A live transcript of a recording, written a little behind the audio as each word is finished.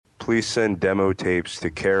please send demo tapes to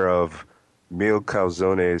care of Mil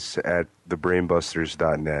Calzones at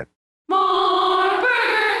thebrainbusters.net.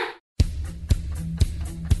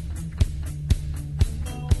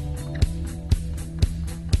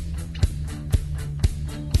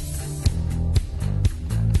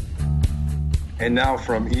 And now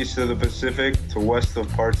from east of the Pacific to west of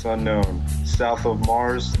parts unknown, south of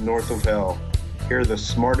Mars, north of hell, here are the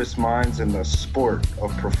smartest minds in the sport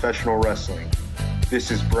of professional wrestling. This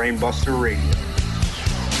is Brainbuster Radio.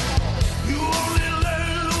 You only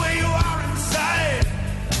learn the way you are inside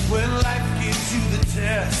when life gives you the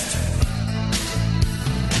test.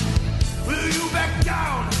 Will you back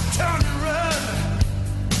down, turn and run,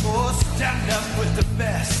 or stand up with the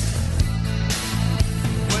best?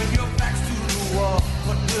 When your back's to the wall,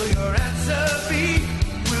 what will your answer be?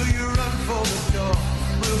 Will you run for the door?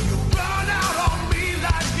 Will you run out on me?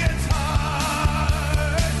 Life gets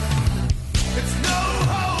hard. It's no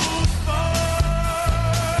holds barred.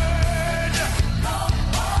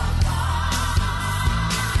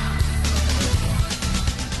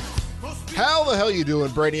 How the hell you doing,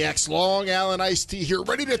 Brainiacs? Long Island Iced Tea here,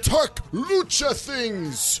 ready to talk lucha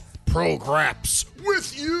things. Prograps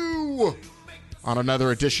with you on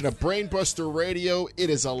another edition of Brainbuster Radio. It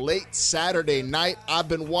is a late Saturday night. I've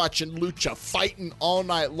been watching lucha fighting all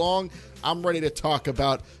night long. I'm ready to talk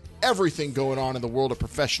about everything going on in the world of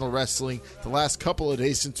professional wrestling the last couple of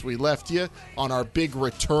days since we left you on our big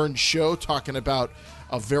return show, talking about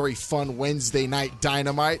a very fun Wednesday night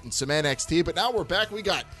Dynamite and some NXT. But now we're back. We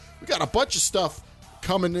got a bunch of stuff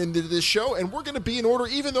coming into this show, and we're going to be in order.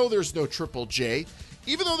 Even though there's no Triple J,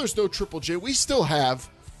 we still have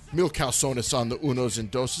Mil Calzones on the unos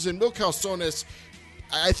and doses. And Mil Calzones,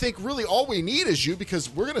 I think really all we need is you, because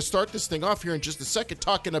we're going to start this thing off here in just a second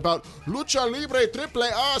talking about Lucha Libre Triple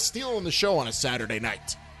A stealing the show on a Saturday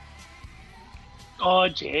night. Oh,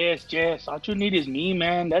 Jess. All you need is me,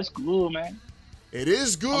 man. That's good, man. It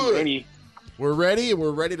is good. I'm ready. We're ready, and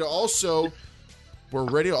we're ready to also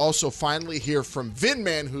finally hear from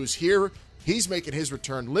Vinman, who's here. He's making his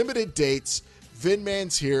return. Limited dates.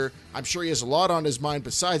 Vinman's here. I'm sure he has a lot on his mind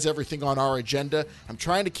besides everything on our agenda. I'm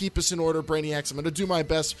trying to keep us in order, Brainiacs. I'm going to do my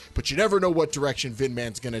best, but you never know what direction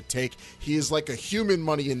Vinman's going to take. He is like a human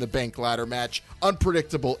Money in the Bank ladder match,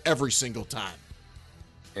 unpredictable every single time.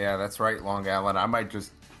 Yeah, that's right, Long Island. I might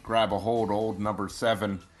just grab a hold old number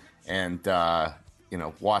 7 and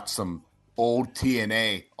watch some old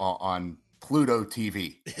TNA on Pluto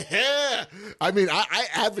TV. Yeah, I mean, I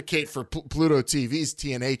advocate for Pluto TV's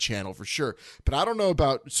TNA channel for sure, but I don't know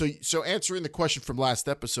about, so answering the question from last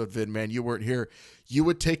episode, Vin, man, you weren't here. You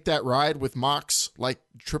would take that ride with Mox like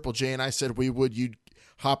Triple J and I said we would. You'd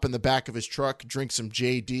hop in the back of his truck, drink some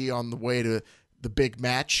JD on the way to the big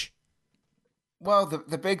match. Well,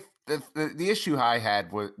 the issue I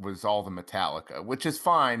had was all the Metallica, which is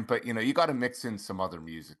fine, but you got to mix in some other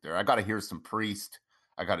music there. I got to hear some Priest.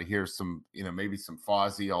 I got to hear some, maybe some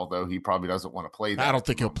Fozzy, although he probably doesn't want to play that. I don't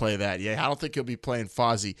think he'll play that. Yeah, I don't think he'll be playing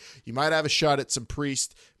Fozzy. You might have a shot at some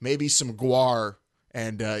Priest, maybe some Guar,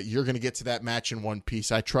 and you're going to get to that match in one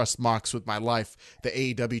piece. I trust Mox with my life, the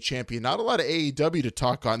AEW champion. Not a lot of AEW to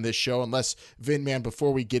talk on this show, unless, Vin, man,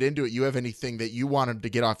 before we get into it, you have anything that you wanted to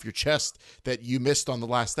get off your chest that you missed on the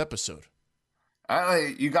last episode?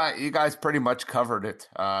 You guys pretty much covered it.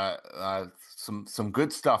 Some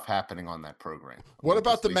good stuff happening on that program. What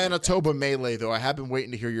about the Manitoba Melee, though? I have been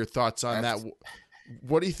waiting to hear your thoughts on that.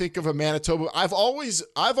 What do you think of a Manitoba? I've always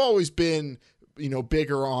been,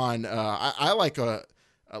 bigger on. I like a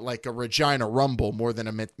Regina Rumble more than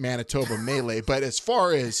a Manitoba Melee. But as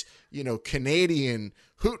far as Canadian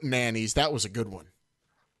hootenannies, that was a good one.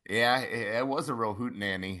 Yeah, it was a real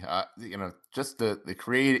hootenanny. Just the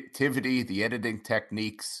creativity, the editing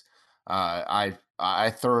techniques. I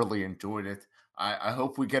thoroughly enjoyed it. I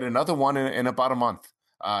hope we get another one in about a month.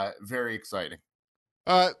 Very exciting.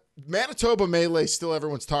 Manitoba Melee, still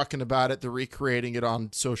everyone's talking about it. They're recreating it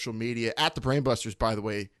on social media. At the Brainbusters, by the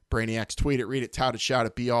way, Brainiacs, tweet it, read it, tout it, shout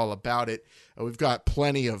it, be all about it. We've got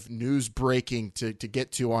plenty of news breaking to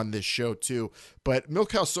get to on this show, too. But Mil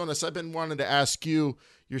Calzones, I've been wanting to ask you,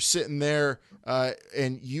 you're sitting there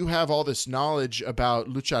and you have all this knowledge about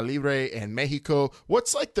Lucha Libre and Mexico.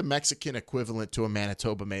 What's like the Mexican equivalent to a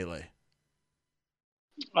Manitoba Melee?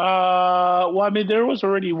 Well, I mean, there was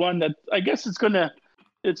already one that I guess it's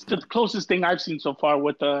the closest thing I've seen so far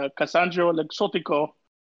with Cassandro Exotico.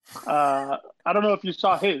 I don't know if you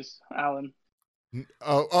saw his, Alan.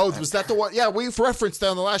 Oh, was that the one? Yeah, we've referenced that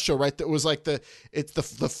on the last show, right? That was like the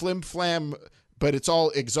flim flam, but it's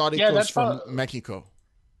all exoticos from Mexico.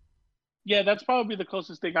 Yeah, that's probably the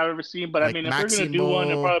closest thing I've ever seen. But like, I mean, if we're gonna do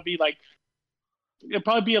one, it'll probably be like it'll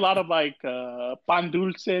probably be a lot of like pan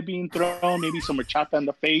dulce being thrown, maybe some horchata in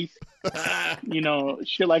the face,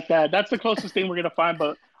 shit like that. That's the closest thing we're gonna find.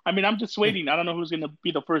 But I mean, I'm just waiting. I don't know who's gonna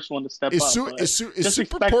be the first one to step up. Is just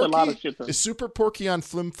Super expect Porky, a lot of shit. Is Super Porky on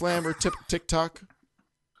Flim Flam or TikTok?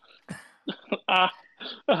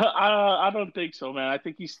 I don't think so, man. I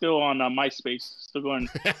think he's still on MySpace, still going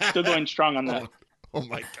strong on that. Oh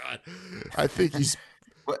my god! I think he's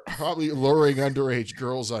probably luring underage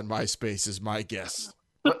girls on MySpace, is my guess.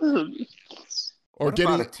 What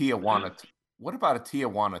about a Tijuana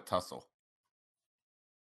tussle?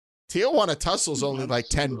 Tijuana tussle's only like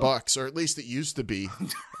 $10, or at least it used to be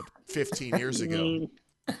 15 years ago.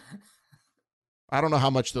 I don't know how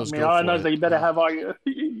much those go all I for. know is that you better have all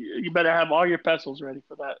your pesos ready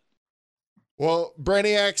for that. Well,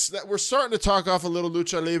 Brainiacs, we're starting to talk off a little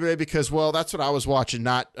Lucha Libre because, well, that's what I was watching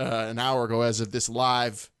not an hour ago as of this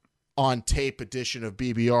live on tape edition of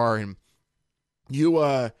BBR. And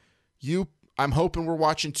I'm hoping we're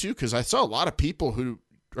watching too, because I saw a lot of people who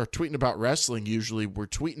are tweeting about wrestling usually were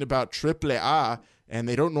tweeting about AAA, and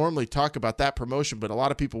they don't normally talk about that promotion, but a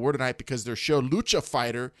lot of people were tonight because their show Lucha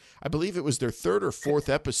Fighter, I believe it was their 3rd or 4th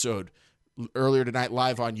episode earlier tonight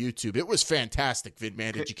live on YouTube. It was fantastic,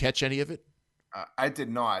 Vidman. Did you catch any of it? I did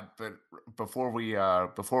not, but before we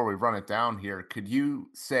run it down here, could you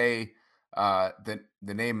say the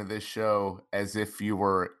name of this show as if you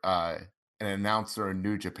were an announcer in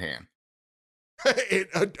New Japan?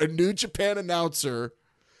 a New Japan announcer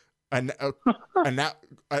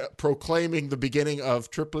proclaiming the beginning of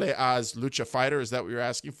AAA's Lucha Fighter. Is that what you're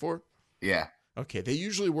asking for? Yeah. Okay. They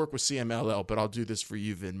usually work with CMLL, but I'll do this for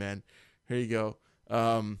you, Vin, man. Here you go.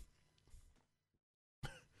 Triple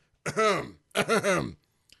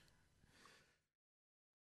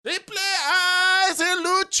A is a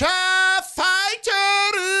Lucha Fighter.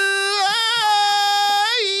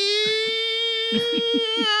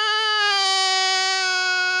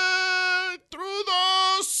 Through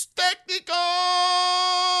those technicals.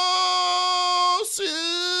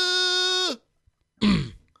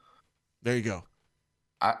 There you go.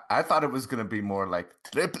 I thought it was going to be more like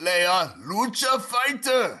Triple A Lucha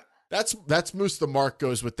Fighter. That's Moose the Mark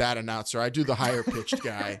goes with that announcer. I do the higher pitched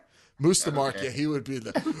guy. Moose the Mark, yeah, he would be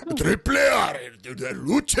the Triple A, the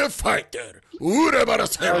Lucha Fighter.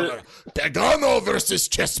 Pagano versus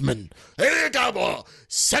Chessman.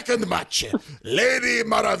 Second match. Lady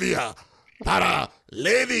Maravilla para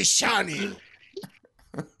Lady Shani.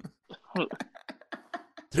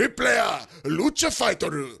 Triple A Lucha Fighter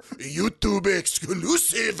YouTube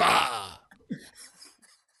exclusive.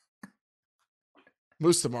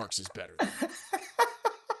 Moose the Marks is better.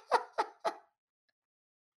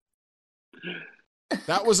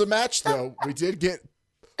 That was a match, though. We did get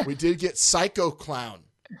Psycho Clown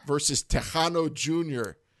versus Tejano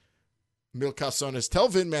Jr. Mil Calzones. Tell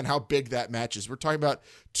Vinman how big that match is. We're talking about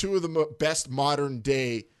two of the best modern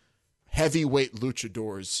day heavyweight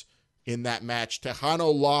luchadors in that match.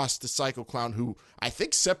 Tejano lost to Psycho Clown, who I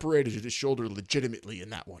think separated his shoulder legitimately in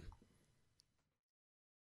that one.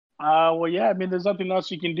 Well, yeah. I mean, there's nothing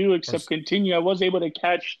else you can do except continue. I was able to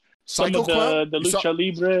catch some of the Lucha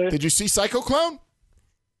Libre. Did you see Psycho Clown?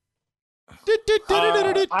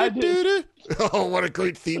 I did. Oh, what a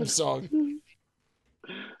great theme song.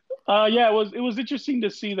 Yeah, it was interesting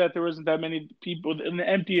to see that there wasn't that many people in the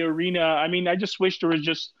empty arena. I mean, I just wish there was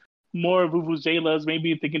just more vuvuzelas.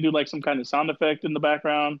 Maybe if they can do like some kind of sound effect in the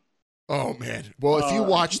background. Oh man. Well, if you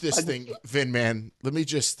watch this thing, Vin, man, let me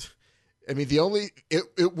just. I mean,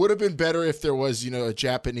 it would have been better if there was, a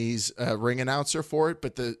Japanese ring announcer for it,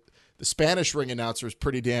 but the Spanish ring announcer is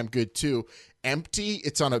pretty damn good too.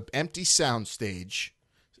 It's on an empty sound stage.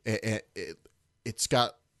 It's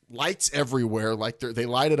got lights everywhere. Like they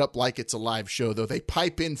light it up like it's a live show, though. They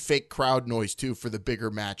pipe in fake crowd noise too for the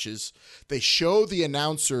bigger matches. They show the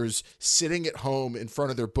announcers sitting at home in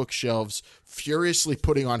front of their bookshelves, furiously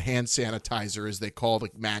putting on hand sanitizer as they call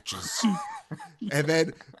the matches. And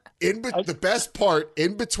then the best part,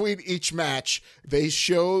 in between each match, they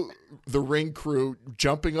show the ring crew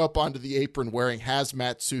jumping up onto the apron wearing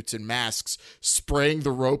hazmat suits and masks, spraying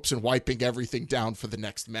the ropes and wiping everything down for the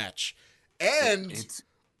next match. And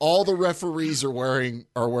all the referees are wearing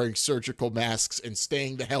surgical masks and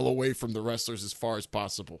staying the hell away from the wrestlers as far as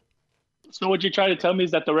possible. So what you're trying to tell me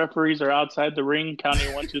is that the referees are outside the ring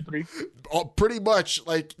counting 1, 2, 3? Pretty much.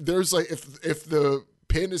 Like there's like if the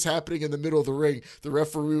pin is happening in the middle of the ring, the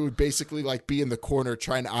referee would basically like be in the corner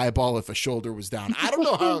trying to eyeball if a shoulder was down. I don't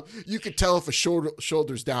know how you could tell if a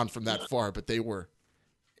shoulder's down from that far, but they were.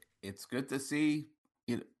 It's good to see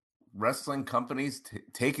wrestling companies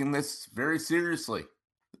taking this very seriously.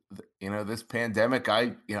 this pandemic,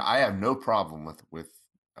 I have no problem with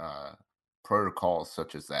protocols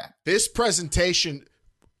such as that. This presentation,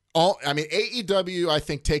 AEW, I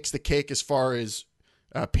think, takes the cake as far as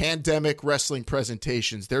pandemic wrestling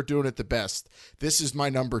presentations. They're doing it the best. This is my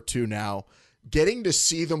number 2 now. Getting to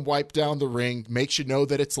see them wipe down the ring makes you know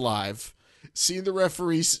that it's live. Seeing the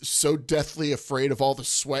referees so deathly afraid of all the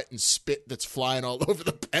sweat and spit that's flying all over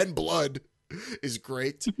the pen blood is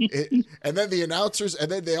great. And then the announcers,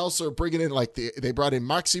 and then they also are bringing in, they brought in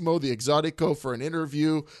Maximo the Exotico for an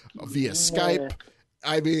interview via Skype.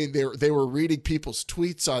 I mean, they were reading people's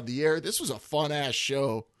tweets on the air. This was a fun ass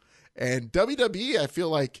show. And WWE, I feel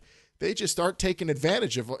like they just aren't taking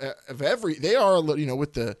advantage of they are,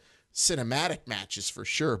 with the cinematic matches for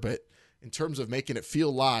sure, but in terms of making it feel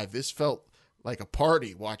live, this felt like a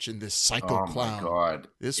party watching this Psycho Clown. Oh my God.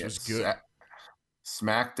 This was good.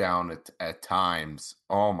 SmackDown at times,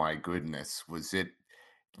 oh my goodness, was it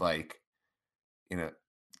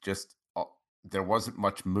just there wasn't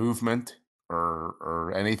much movement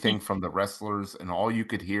or anything from the wrestlers, and all you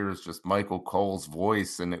could hear is just Michael Cole's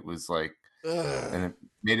voice, and it was and it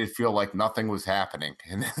made it feel like nothing was happening.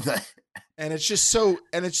 And it's just so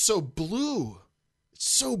blue. It's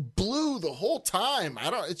so blue the whole time.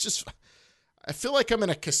 I feel like I'm in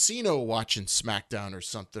a casino watching SmackDown or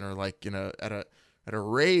something, or at a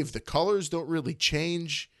rave. The colors don't really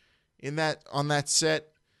change on that set.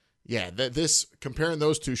 Yeah, comparing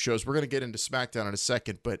those two shows, we're going to get into SmackDown in a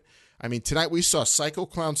second, but I mean, tonight we saw Psycho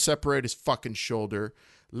Clown separate his fucking shoulder.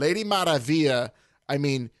 Lady Maravilla, I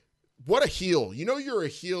mean, what a heel. You're a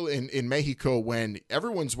heel in Mexico when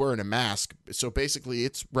everyone's wearing a mask. So basically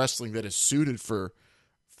it's wrestling that is suited for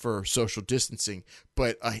social distancing.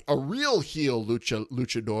 But a real heel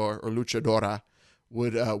luchador or luchadora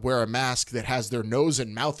would wear a mask that has their nose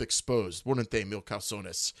and mouth exposed, wouldn't they, Mil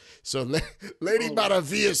Calzones? So Lady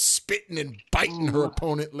Maravilla's spitting and biting her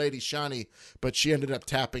opponent, Lady Shani, but she ended up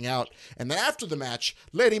tapping out. And then after the match,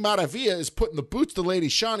 Lady Maravilla is putting the boots to Lady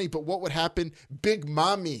Shani, but what would happen? Big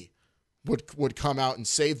Mami would come out and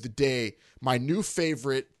save the day. My new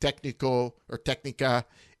favorite Technica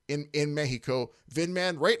in Mexico.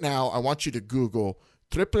 Vinman, right now, I want you to Google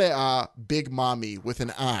AAA Big Mami with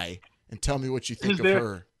an I and tell me what you think of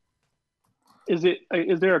her. Is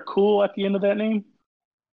there a cool at the end of that name?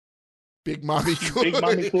 Big Mami Cool. Big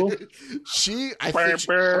Mami Cool.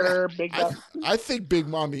 I think Big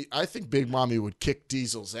Mami would kick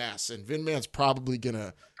Diesel's ass, and Vinman's probably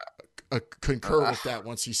gonna concur with that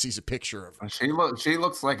once he sees a picture of her. She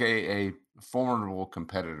looks like a formidable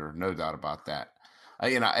competitor, no doubt about that.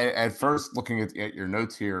 At first, looking at your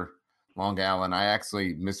notes here, Long Allen, I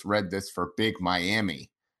actually misread this for Big Miami,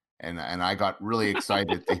 and I got really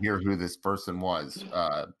excited to hear who this person was.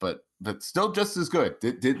 But still just as good.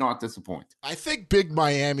 Did not disappoint. I think Big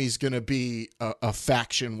Miami's going to be a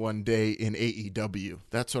faction one day in AEW.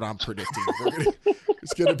 That's what I'm predicting.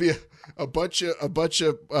 It's going to be a bunch of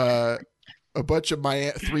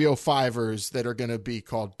 305ers that are going to be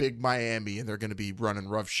called Big Miami, and they're going to be running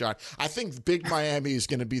roughshod. I think Big Miami is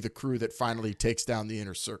going to be the crew that finally takes down the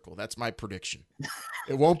Inner Circle. That's my prediction.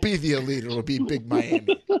 It won't be the Elite. It'll be Big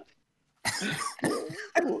Miami.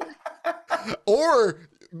 Or,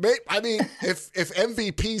 I mean, if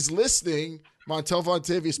MVP's listening, Montel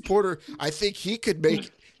Vontavious Porter, I think he could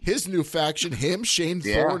make his new faction, him, Shane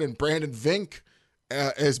Thorne, and Brandon Vink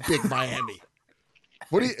as Big Miami.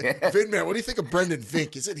 Vinman, what do you think of Brendan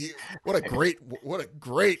Vink? Isn't he what a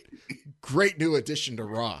great new addition to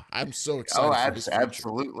Raw? I'm so excited. Oh,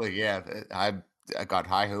 absolutely, yeah. I got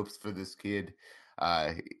high hopes for this kid.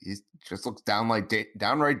 He just looks downright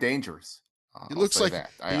dangerous. He looks like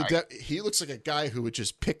he looks like a guy who would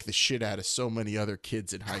just pick the shit out of so many other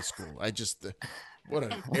kids in high school. What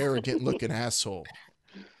an arrogant looking asshole.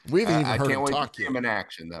 We haven't even heard him talk yet. I can't wait to see him in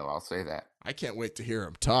action, though. I'll say that. I can't wait to hear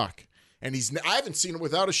him talk. And I haven't seen him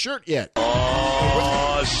without a shirt yet.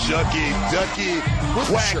 Oh, shucky ducky.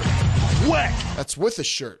 Whack. Whack. That's with a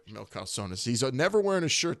shirt, Mil Calzones. He's never wearing a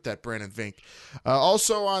shirt, that Brandon Vink.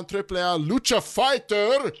 Also on AAA, Lucha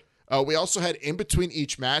Fighter. We also had in between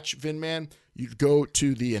each match, Vinman, you'd go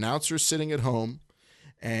to the announcers sitting at home,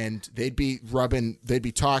 and they'd be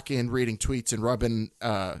talking, reading tweets, and rubbing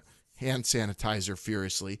hand sanitizer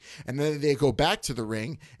furiously, and then they go back to the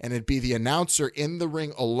ring, and it'd be the announcer in the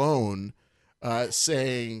ring alone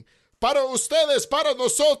saying, "Para ustedes, para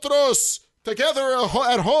nosotros, together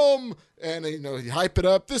at home," and you hype it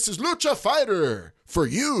up. This is Lucha Fighter for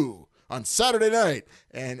you on Saturday night,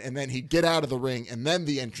 and then he'd get out of the ring, and then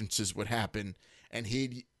the entrances would happen, and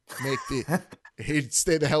he'd make the he'd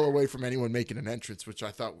stay the hell away from anyone making an entrance, which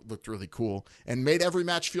I thought looked really cool and made every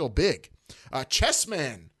match feel big.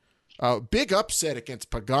 Chessman, big upset against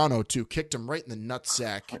Pagano too, kicked him right in the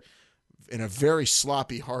nutsack in a very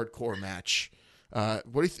sloppy hardcore match. What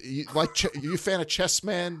do you you a fan of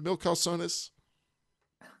Chessman, Mil Calzones?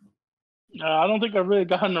 I don't think I've really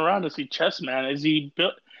gotten around to see Chessman.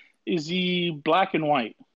 Is he black and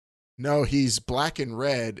white? No, he's black and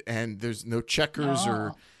red, and there's no checkers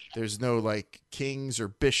or there's no like kings or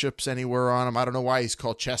bishops anywhere on him. I don't know why he's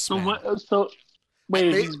called Chessman. So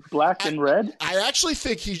wait, he's black and red? I actually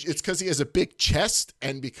think it's because he has a big chest,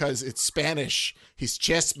 and because it's Spanish, he's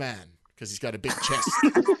Chessman because he's got a big chest.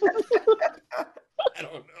 I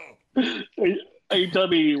don't know. Are you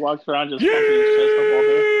telling me he walks around just pumping his chest up all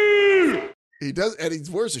day? He does, and he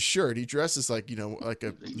wears a shirt. He dresses like like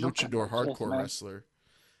a luchador hardcore wrestler,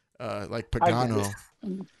 like Pagano.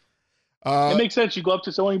 It makes sense. You go up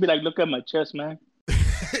to someone and be like, "Look at my chest, man."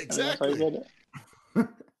 Exactly.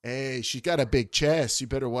 Hey, she's got a big chest. You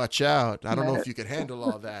better watch out. I don't know if you can handle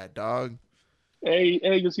all that, dog. Hey,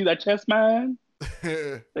 you see that chest, man?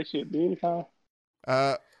 That shit big, huh?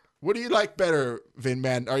 What do you like better, Vin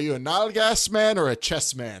Man? Are you a nalgas man or a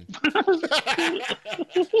chess man?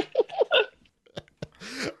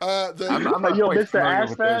 I'm not quite familiar with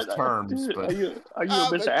those terms, but are you a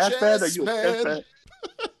Mr. Ass fan? Are you a chess fan?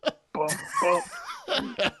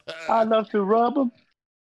 I love to rub them.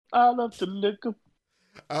 I love to lick them.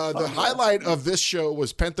 The highlight of this show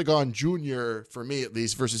was Pentagon Jr., for me at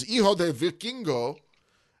least, versus Hijo de Vikingo,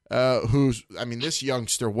 this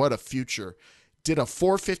youngster, what a future. Did a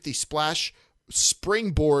 450 splash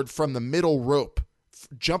springboard from the middle rope,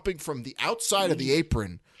 jumping from the outside of the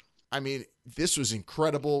apron. I mean, this was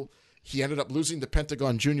incredible. He ended up losing to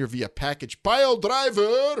Pentagon Jr. via package pile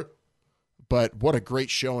driver. But what a great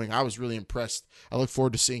showing. I was really impressed. I look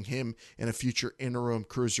forward to seeing him in a future interim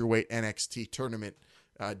Cruiserweight NXT tournament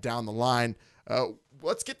down the line.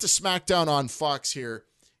 Let's get to SmackDown on Fox here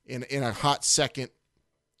in a hot second.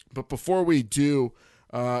 But before we do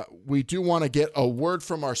want to get a word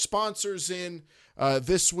from our sponsors in.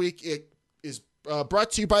 This week it is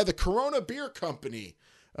brought to you by the Corona Beer Company,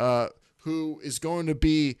 who is going to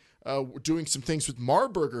be doing some things with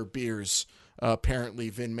Marburger beers. Apparently,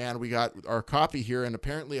 Vin Man, we got our copy here, and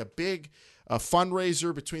apparently a big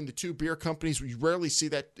fundraiser between the two beer companies. We rarely see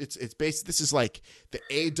that. It's based. This is like the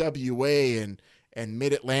AWA and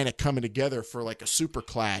Mid Atlantic coming together for like a super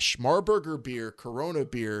clash. Marburger beer, Corona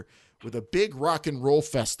beer, with a big rock and roll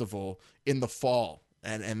festival in the fall,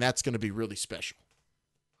 and that's going to be really special.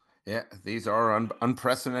 Yeah, these are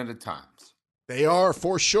unprecedented times. They are,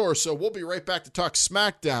 for sure. So we'll be right back to talk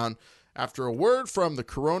SmackDown after a word from the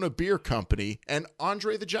Corona Beer Company and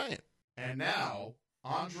Andre the Giant. And now,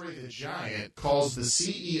 Andre the Giant calls the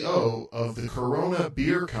CEO of the Corona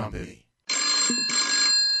Beer Company.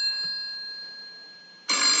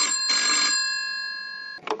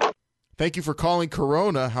 Thank you for calling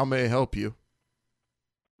Corona. How may I help you?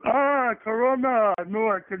 Corona, I know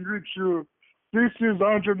I can reach you. This is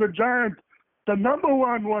Andre the Giant, the number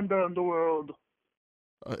one wonder in the world.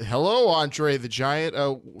 Hello, Andre the Giant.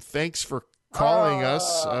 Thanks for calling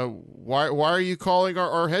us. Why are you calling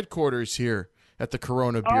our headquarters here at the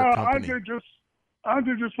Corona Beer Company?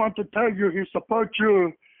 Andre just want to tell you he supports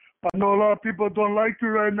you. I know a lot of people don't like you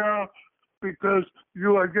right now because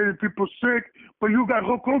you are getting people sick, but you got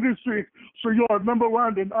Hulk Hogan sick, so you are number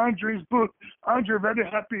one in Andre's book. Andre very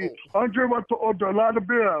happy. Andre want to order a lot of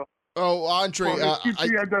beer. Oh, Andre,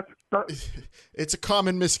 it's a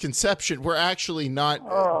common misconception. We're actually not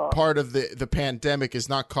part of the pandemic is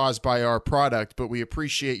not caused by our product, but we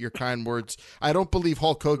appreciate your kind words. I don't believe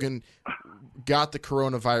Hulk Hogan got the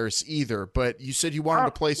coronavirus either, but you said you wanted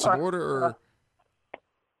to place an order, or?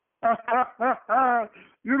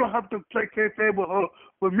 You don't have to play kayfabe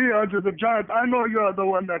with me, Andre the Giant. I know you're the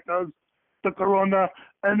one that does the corona,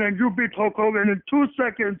 and then you beat Hulk Hogan in 2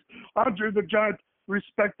 seconds. Andre the Giant,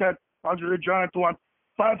 respect that. Andre the Giant wants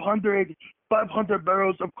 500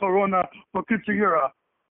 barrels of Corona for Quinceañera.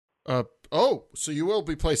 So you will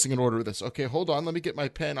be placing an order with this. Okay, hold on. Let me get my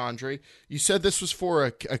pen, Andre. You said this was for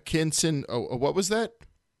a Kinson. What was that?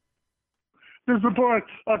 This is for a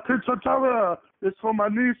Quinceañera. It's for my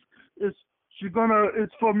niece. It's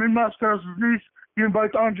for me, Master's niece. You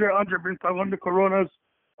invite Andre. Andre brings 500 Coronas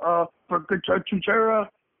for Quinceañera.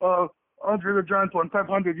 Andre the Giant won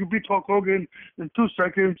 500. You beat Hulk Hogan in 2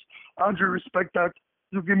 seconds. Andre, respect that.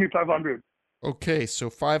 You give me 500. Okay,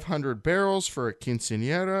 so 500 barrels for a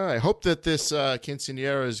quinceañera. I hope that this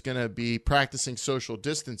quinceañera is going to be practicing social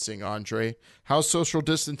distancing, Andre. How's social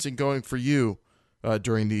distancing going for you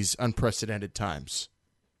during these unprecedented times?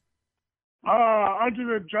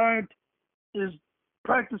 Andre the Giant is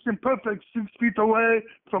practicing perfect 6 feet away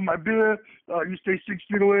from my beer. You stay 6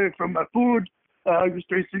 feet away from my food. You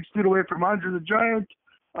stay 6 feet away from Andre the Giant.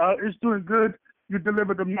 It's doing good. You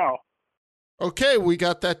deliver them now. Okay, we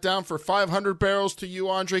got that down for 500 barrels to you,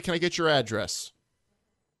 Andre. Can I get your address?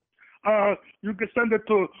 You can send it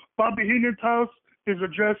to Bobby Heenan's house. His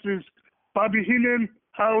address is Bobby Heenan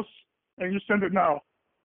House, and you send it now.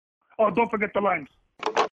 Oh, don't forget the lines.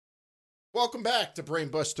 Welcome back to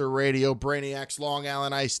Brainbuster Radio. Brainiacs, Long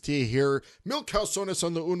Island Iced Tea here. Mil Calzones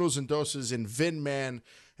on the Unos and Doses and Vin Man.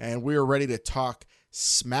 And we are ready to talk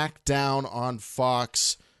SmackDown on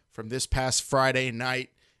Fox from this past Friday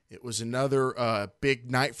night. It was another big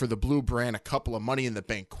night for the Blue Brand, a couple of Money in the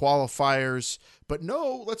Bank qualifiers. But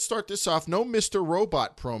no, let's start this off. No Mr.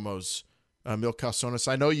 Robot promos, Mil Calzones.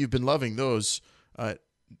 I know you've been loving those.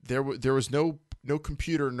 There was no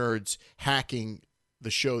computer nerds hacking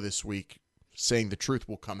the show this week, saying the truth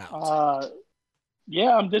will come out.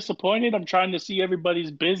 Yeah, I'm disappointed. I'm trying to see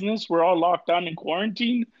everybody's business. We're all locked down in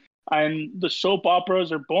quarantine, and the soap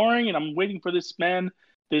operas are boring. And I'm waiting for this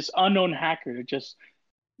unknown hacker, to just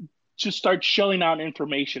start shelling out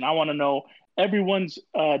information. I want to know everyone's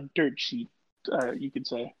dirt sheet, you could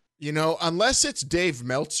say. You know, unless it's Dave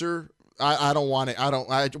Meltzer, I don't want it.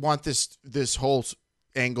 I want this whole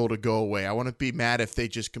angle to go away. I want to be mad if they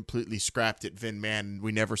just completely scrapped it, Vin Man, and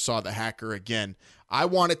we never saw the hacker again. I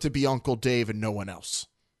want it to be Uncle Dave and no one else.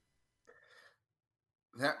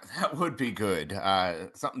 That would be good.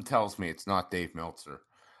 Something tells me it's not Dave Meltzer.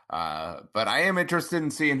 But I am interested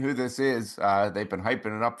in seeing who this is. They've been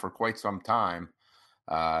hyping it up for quite some time.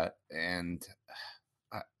 And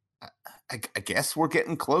I guess we're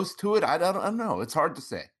getting close to it. I don't know. It's hard to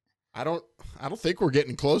say. I don't think we're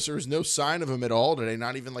getting closer. There's no sign of him at all today.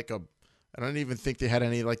 Not even like I don't even think they had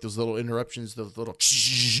any like those little interruptions, those little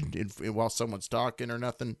while someone's talking or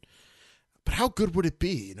nothing. But how good would it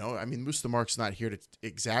be? You know, I mean, Mustamark's not here to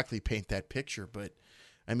exactly paint that picture, but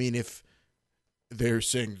I mean, if they're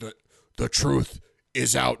saying that the truth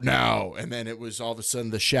is out now, and then it was all of a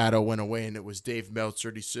sudden the shadow went away and it was Dave Meltzer,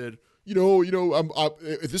 and he said,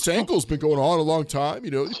 this angle's been going on a long time. You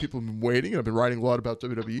know, people have been waiting. I've been writing a lot about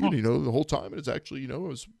WWE, and the whole time, and it's actually, I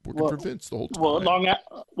was working for Vince the whole time.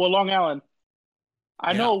 Long Island.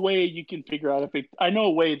 I know a way you can figure out I know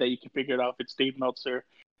a way that you can figure it out if it's Dave Meltzer.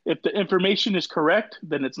 If the information is correct,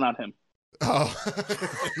 then it's not him. Oh.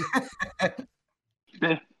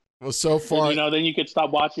 Well, so far, then you could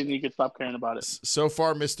stop watching and you could stop caring about it. So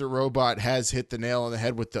far, Mr. Robot has hit the nail on the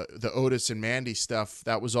head with the Otis and Mandy stuff.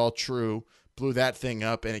 That was all true. Blew that thing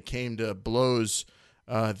up, and it came to blows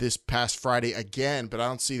this past Friday again. But I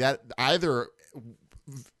don't see that either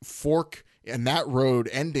fork in that road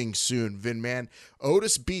ending soon, Vin Man.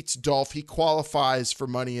 Otis beats Dolph. He qualifies for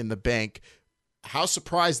Money in the Bank. How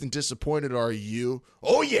surprised and disappointed are you?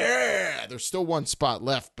 Oh, yeah! There's still one spot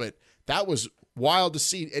left, but that was wild to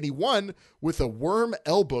see, and he won with a worm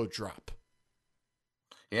elbow drop.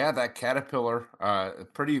 Yeah, that caterpillar,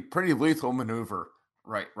 pretty lethal maneuver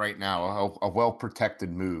right now. A well protected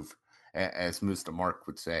move, as Mr. Mark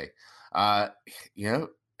would say.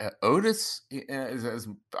 Otis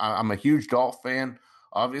I'm a huge Dolph fan,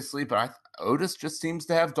 obviously, but Otis just seems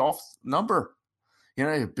to have Dolph's number. He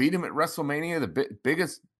beat him at WrestleMania, the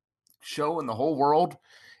biggest show in the whole world,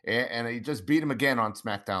 and he just beat him again on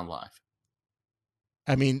SmackDown Live.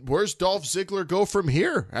 I mean, where's Dolph Ziggler go from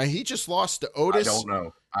here? He just lost to Otis. I don't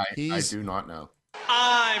know. I do not know.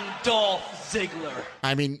 I'm Dolph Ziggler.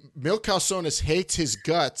 I mean, Mil Calzones hates his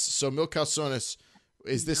guts. So, Mil Calzones,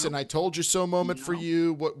 is this an I told you so moment for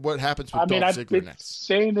you? What happens with Dolph Ziggler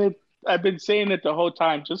next? I've been saying it the whole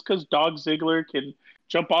time. Just because Dolph Ziggler can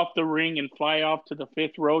jump off the ring and fly off to the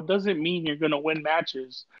fifth row doesn't mean you're going to win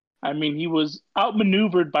matches. I mean, he was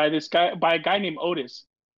outmaneuvered by a guy named Otis.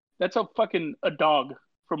 That's a dog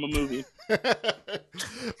from a movie.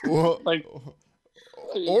 Well,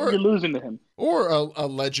 you're losing to him. Or a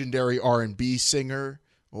legendary R&B singer,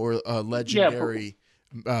 or a legendary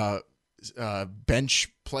bench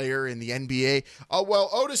player in the NBA. Well,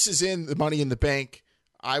 Otis is in the Money in the Bank.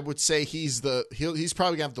 I would say he's probably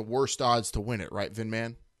gonna have the worst odds to win it, right, Vin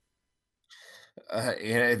Man?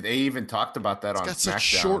 Yeah, they even talked about that on SmackDown. He's got such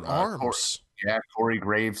short arms. Corey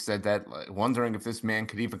Graves said that, wondering if this man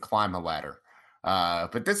could even climb a ladder.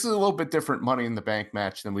 But this is a little bit different Money in the Bank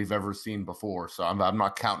match than we've ever seen before, so I'm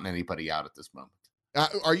not counting anybody out at this moment.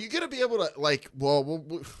 Are you going to be able to,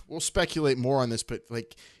 we'll speculate more on this, but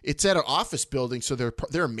it's at an office building, so there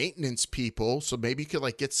are maintenance people, so maybe you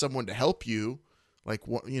could get someone to help you. like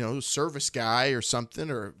what, service guy or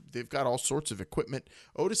something, or they've got all sorts of equipment.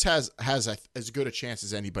 Otis has as good a chance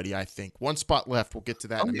as anybody, I think. One spot left. We'll get to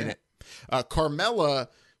that in a minute. Carmella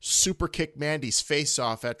super kicked Mandy's face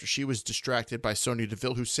off after she was distracted by Sonya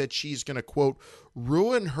Deville, who said she's going to, quote,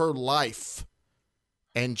 ruin her life.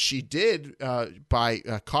 And she did by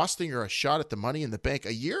costing her a shot at the Money in the Bank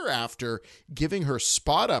a year after giving her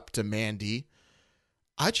spot up to Mandy.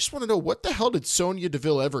 I just want to know, what the hell did Sonya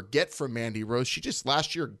Deville ever get from Mandy Rose? She just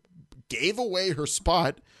last year gave away her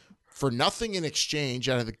spot for nothing in exchange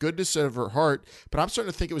out of the goodness of her heart. But I'm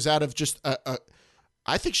starting to think it was out of just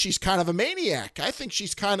I think she's kind of a maniac. I think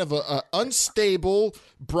she's kind of a unstable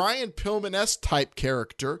Brian Pillman-esque type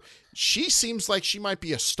character. She seems like she might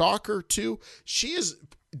be a stalker too. She is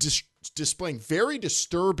displaying very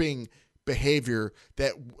disturbing behavior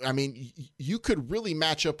that, I mean, you could really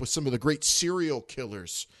match up with some of the great serial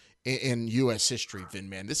killers in U.S. history, Vin,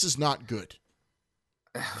 man. This is not good.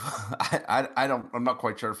 I'm not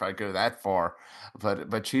quite sure if I go that far,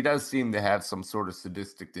 but she does seem to have some sort of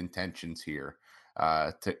sadistic intentions here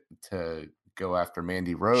to go after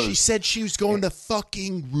Mandy Rose. She said she was going to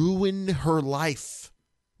fucking ruin her life.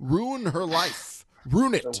 Ruin her life.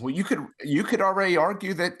 Ruin it. Well, you could already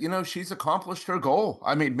argue that, she's accomplished her goal.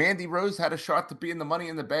 I mean, Mandy Rose had a shot to be in the Money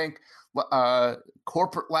in the Bank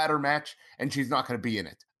corporate ladder match, and she's not going to be in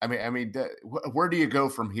it. I mean, where do you go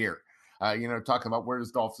from here? Talking about where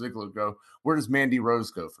does Dolph Ziggler go? Where does Mandy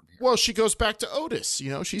Rose go from here? Well, she goes back to Otis.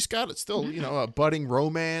 She's got it still, a budding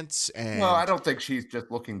romance. And well, I don't think she's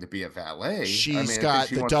just looking to be a valet. She's got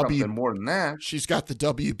the something more than that. She's got the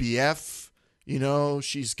WBF.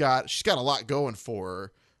 She's got a lot going for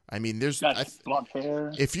her. I mean, blonde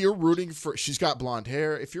hair. If you're rooting for, she's got blonde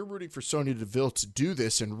hair. If you're rooting for Sonya Deville to do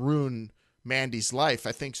this and ruin Mandy's life,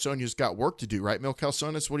 I think Sonya's got work to do, right, Mil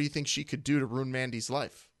Calzones? What do you think she could do to ruin Mandy's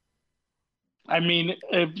life? I mean,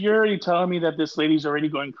 if you're already telling me that this lady's already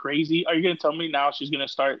going crazy, are you going to tell me now she's going to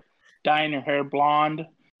start dyeing her hair blonde,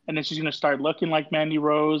 and then she's going to start looking like Mandy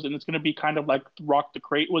Rose, and it's going to be kind of like Rock the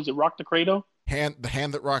Cradle? Was it Rock the Cradle? The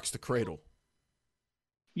hand that rocks the cradle.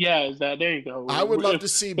 Yeah, is that there you go. I would love to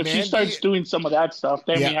see if Mandy. She starts doing some of that stuff,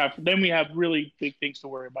 then we have really big things to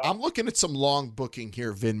worry about. I'm looking at some long booking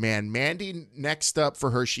here, Vin, man. Mandy, next up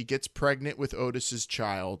for her, she gets pregnant with Otis's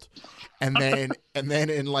child, and then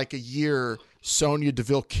in like a year, Sonya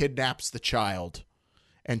Deville kidnaps the child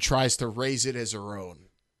and tries to raise it as her own.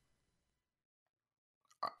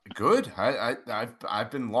 Good.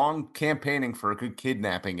 I've been long campaigning for a good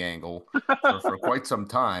kidnapping angle for quite some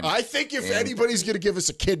time. I think if anybody's going to give us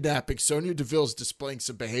a kidnapping, Sonya Deville's displaying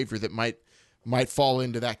some behavior that might fall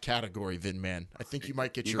into that category, Vin, man. I think you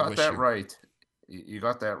might get your wish. You got that right. You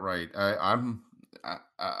got that right. I'm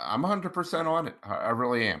 100% on it. I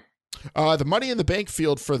really am. The Money in the Bank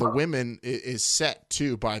field for the women is set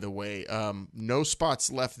too, by the way. No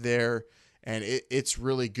spots left there, and it's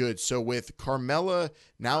really good. So with Carmella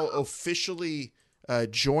now officially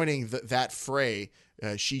joining that fray,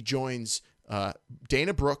 she joins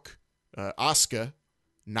Dana Brooke, Asuka,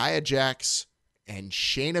 Nia Jax, and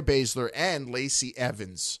Shayna Baszler and Lacey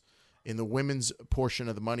Evans in the women's portion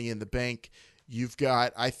of the Money in the Bank. You've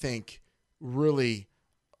got, I think, really,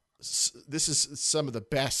 this is some of the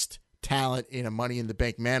best talent in a Money in the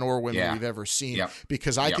Bank, man or women, we've ever seen.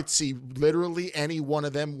 Because I could see literally any one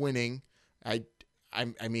of them winning. I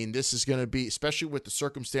mean, this is going to be, especially with the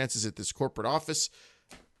circumstances at this corporate office,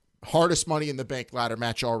 hardest Money in the Bank ladder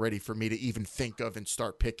match already for me to even think of and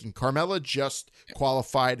start picking. Carmella just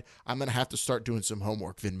qualified. I'm going to have to start doing some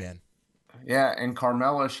homework, Vin, man. Yeah, and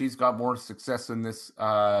Carmella, she's got more success in this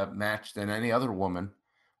match than any other woman.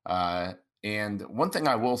 And one thing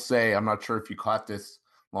I will say, I'm not sure if you caught this,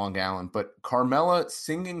 Long Allen, but Carmella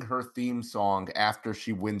singing her theme song after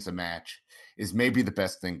she wins a match is maybe the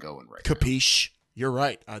best thing going right now. Capiche? You're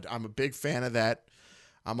right. I'm a big fan of that.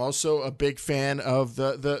 I'm also a big fan of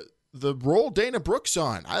the role Dana Brooke's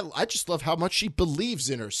on. I just love how much she believes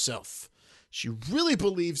in herself. She really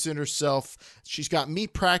believes in herself. She's got me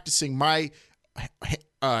practicing my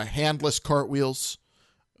handless cartwheels,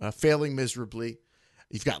 failing miserably.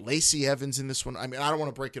 You've got Lacey Evans in this one. I mean, I don't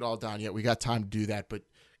want to break it all down yet. We got time to do that, but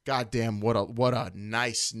goddamn, what a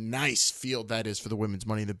nice field that is for the women's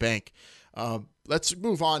Money in the Bank. Let's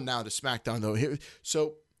move on now to SmackDown, though.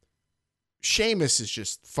 So Sheamus is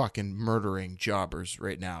just fucking murdering jobbers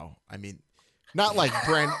right now. I mean, not like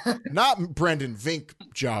not Brendan Vink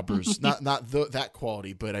jobbers, not that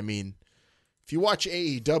quality, but I mean, if you watch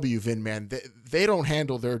AEW, Vin, man, they don't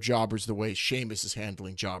handle their jobbers the way Sheamus is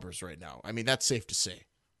handling jobbers right now. I mean, that's safe to say.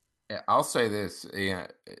 Yeah, I'll say this. Yeah,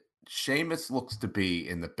 Sheamus looks to be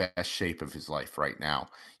in the best shape of his life right now.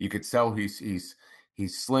 You could tell he's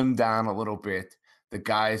He's slimmed down a little bit. The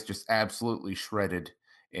guy is just absolutely shredded,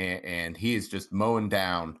 and he is just mowing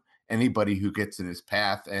down anybody who gets in his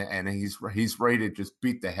path, and he's ready to just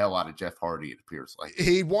beat the hell out of Jeff Hardy, it appears like.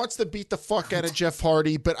 He wants to beat the fuck out of Jeff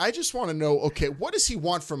Hardy, but I just want to know, okay, what does he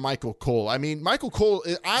want from Michael Cole? I mean, Michael Cole,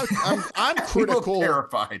 I'm critical.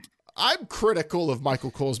 Terrified. I'm critical of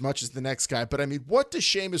Michael Cole as much as the next guy, but I mean, what does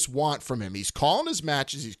Sheamus want from him? He's calling his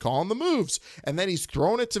matches, he's calling the moves, and then he's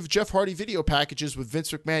throwing it to Jeff Hardy video packages with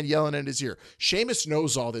Vince McMahon yelling in his ear. Sheamus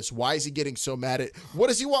knows all this. Why is he getting so mad at? What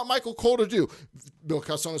does he want Michael Cole to do? Bill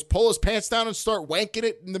Casonas pull his pants down and start wanking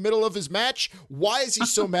it in the middle of his match? Why is he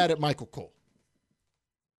so mad at Michael Cole?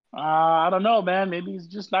 I don't know, man. Maybe he's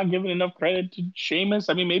just not giving enough credit to Sheamus.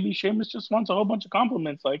 I mean, maybe Sheamus just wants a whole bunch of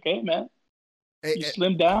compliments. Like, hey, man, you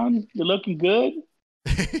slimmed down. You're looking good.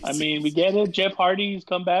 I mean, we get it. Jeff Hardy's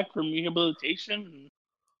come back from rehabilitation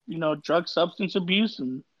and, drug substance abuse.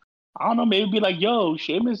 And I don't know, maybe be like, yo,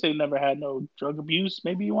 Sheamus ain't never had no drug abuse.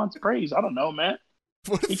 Maybe he wants praise. I don't know, man.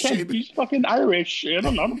 He's fucking Irish. I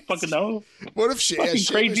don't fucking know. What if fucking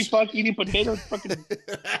crazy fuck eating potatoes, fucking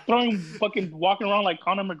walking around like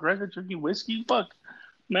Conor McGregor drinking whiskey? Fuck.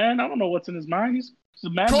 Man, I don't know what's in his mind. He's a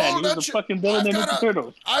madman. He's a fucking villain in the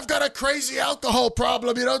Turtles. I've got a crazy alcohol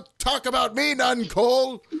problem. You don't talk about me none,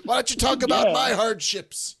 Cole. Why don't you talk about my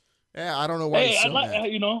hardships? Yeah, I don't know why he's so mad.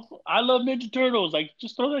 I love Ninja Turtles. Like,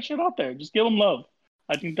 just throw that shit out there. Just give him love.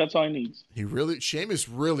 I think that's all he needs. Sheamus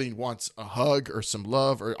really wants a hug or some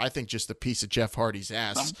love, or I think just a piece of Jeff Hardy's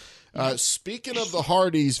ass. Speaking of the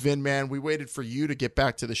Hardys, Vin, man, we waited for you to get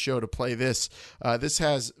back to the show to play this. This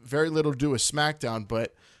has very little to do with SmackDown,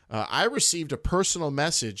 but I received a personal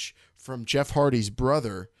message from Jeff Hardy's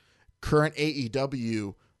brother, current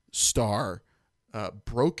AEW star,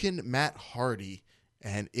 Broken Matt Hardy,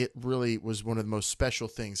 and it really was one of the most special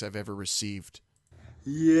things I've ever received.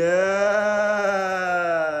 Yes,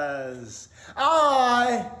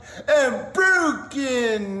 I am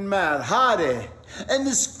Broken Matt Hardy, and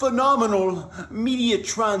this phenomenal media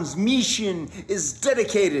transmission is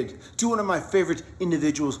dedicated to one of my favorite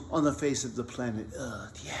individuals on the face of the planet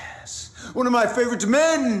Earth. Yes, one of my favorite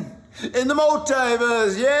men in the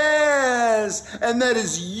multiverse, yes, and that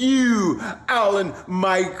is you, Alan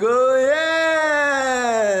Michael, yes.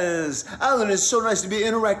 Alan, it's so nice to be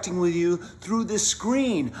interacting with you through this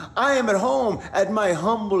screen. I am at home at my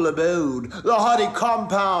humble abode, the Hardy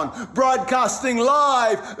Compound, broadcasting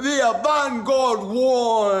live via Vanguard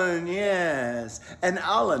One, yes. And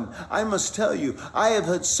Alan, I must tell you, I have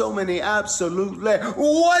heard so many absolutely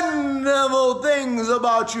wonderful things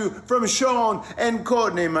about you from Sean and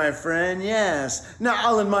Courtney, my friend, yes. Now,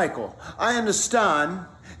 Alan Michael, I understand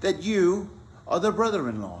that you are the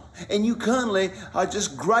brother-in-law, and you currently are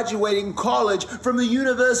just graduating college from the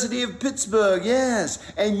University of Pittsburgh, yes.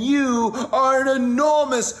 And you are an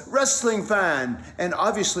enormous wrestling fan, and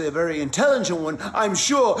obviously a very intelligent one. I'm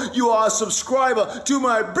sure you are a subscriber to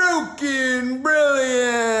my Broken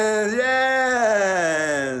Brilliance,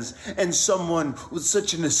 yes. And someone with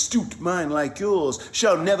such an astute mind like yours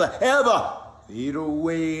shall never, ever fade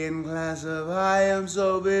away in class of I am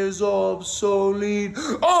so is obsolete,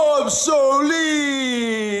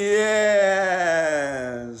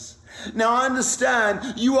 yes. Now, I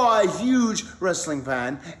understand you are a huge wrestling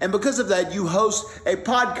fan, and because of that, you host a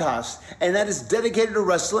podcast, and that is dedicated to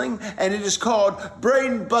wrestling, and it is called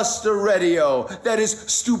Brainbuster Radio. That is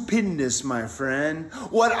stupendous, my friend.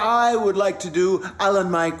 What I would like to do, Alan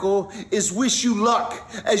Michael, is wish you luck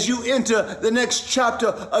as you enter the next chapter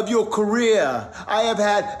of your career. I have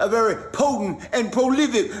had a very potent and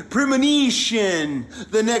prolific premonition.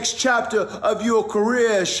 The next chapter of your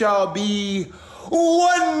career shall be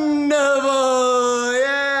wonderful,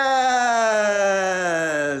 yes.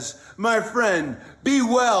 My friend, be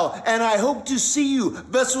well, and I hope to see you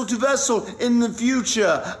vessel to vessel in the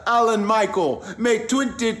future. Alan Michael, may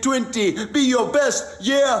 2020 be your best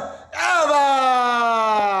year ever.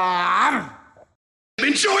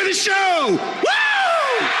 Enjoy the show!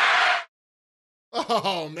 Woo!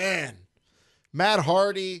 Oh, man. Matt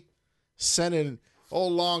Hardy sending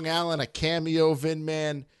old Long Allen a cameo, Vin,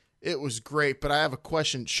 man. It was great, but I have a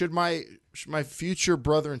question. Should my future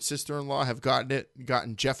brother and sister-in-law have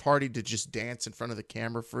gotten Jeff Hardy to just dance in front of the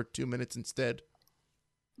camera for 2 minutes instead?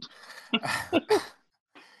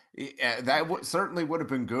 Yeah, that certainly would have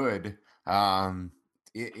been good.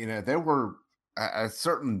 There were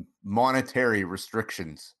certain monetary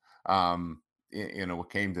restrictions, what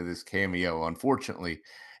came to this cameo, unfortunately,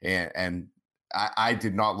 and I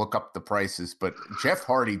did not look up the prices, but Jeff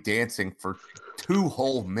Hardy dancing for 2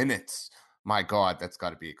 whole minutes my God, that's got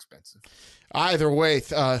to be expensive. Either way,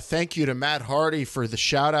 thank you to Matt Hardy for the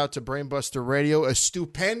shout out to Brainbuster Radio, a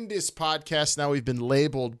stupendous podcast. Now we've been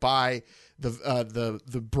labeled by the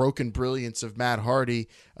broken brilliance of Matt Hardy.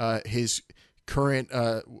 His current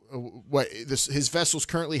his vessel's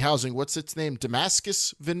currently housing, what's its name?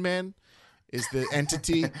 Damascus, Vinman is the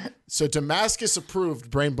entity. So Damascus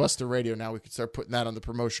approved Brainbuster Radio. Now we can start putting that on the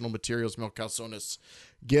promotional materials. Mil Calzones,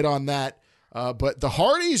 get on that. But the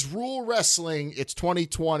Hardys rule wrestling. It's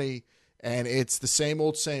 2020, and it's the same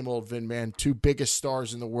old, Vin Man. Two biggest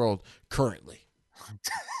stars in the world currently.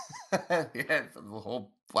 Yeah, for the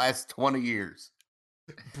whole last 20 years.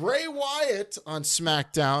 Bray Wyatt on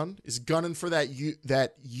SmackDown is gunning for that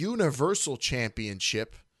Universal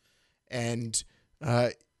Championship, and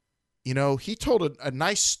he told a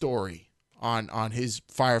nice story on his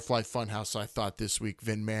Firefly Funhouse. I thought this week,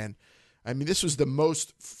 Vin Man. I mean, this was the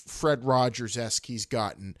most Fred Rogers-esque he's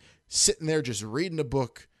gotten, sitting there just reading a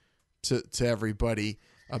book to everybody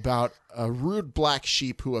about a rude black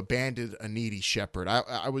sheep who abandoned a needy shepherd.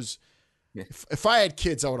 I was, if I had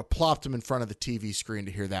kids, I would have plopped them in front of the TV screen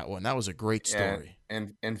to hear that one. That was a great story.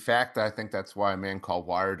 And in fact, I think that's why a man called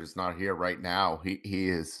Wired is not here right now. He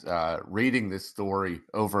is reading this story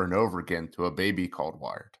over and over again to a baby called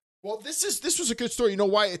Wired. Well, this was a good story. You know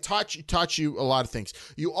why? It taught you a lot of things.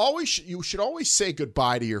 You should always say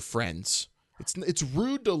goodbye to your friends. It's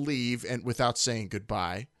rude to leave and without saying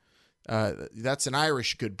goodbye. That's an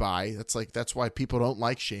Irish goodbye. That's why people don't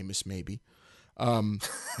like Sheamus, maybe. And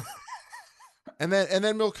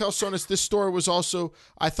then Mil Calzones, this story was also,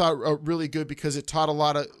 I thought, really good because it taught a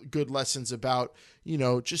lot of good lessons about,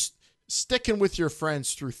 just sticking with your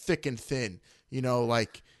friends through thick and thin.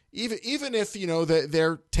 Even if,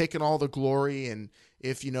 they're taking all the glory, and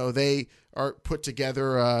if, they are put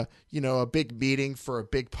together, a big meeting for a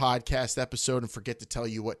big podcast episode and forget to tell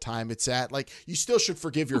you what time it's at, you still should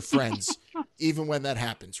forgive your friends even when that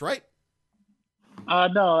happens, right?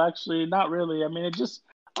 No, actually, not really. I mean,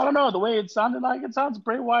 I don't know, the way it sounded like, it sounds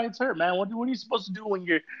Bray Wyatt's hurt, man. What are you supposed to do when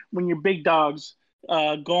your big dogs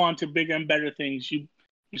go on to bigger and better things? You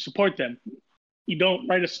support them. You don't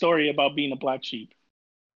write a story about being a black sheep.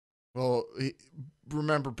 Well,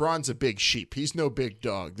 remember, Braun's a big sheep. He's no big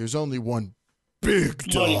dog. There's only one big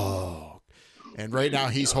dog. And right now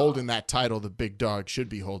he's holding that title the big dog should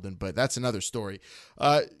be holding, but that's another story.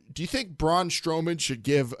 Do you think Braun Strowman should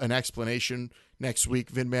give an explanation next week,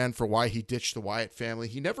 Vinman, for why he ditched the Wyatt family?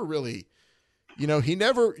 He never really,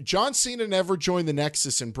 John Cena never joined the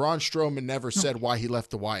Nexus, and Braun Strowman never said why he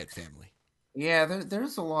left the Wyatt family. Yeah,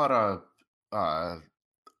 there's a lot of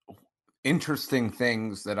interesting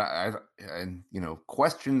things that and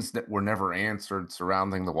questions that were never answered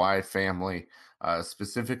surrounding the Wyatt family,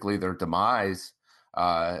 specifically their demise.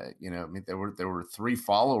 There were 3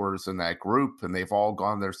 followers in that group, and they've all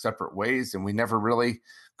gone their separate ways, and we never really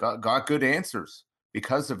got good answers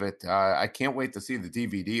because of it. I can't wait to see the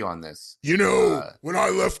DVD on this. When I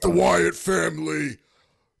left the Wyatt family,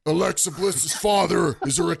 Alexa Bliss's father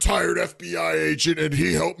is a retired FBI agent, and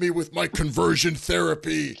he helped me with my conversion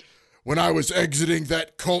therapy when I was exiting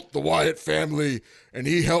that cult, the Wyatt family, and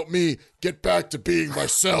he helped me get back to being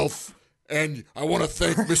myself. And I want to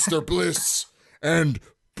thank Mr. Bliss, and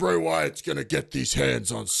Bray Wyatt's going to get these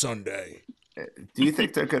hands on Sunday. Do you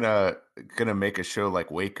think they're gonna make a show like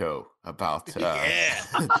Waco about the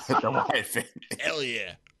Wyatt family? Hell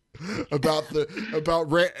yeah.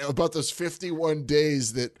 About those 51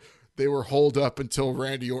 days that they were holed up until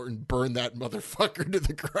Randy Orton burned that motherfucker to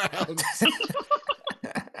the ground.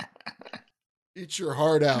 Eat your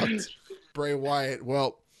heart out, Bray Wyatt.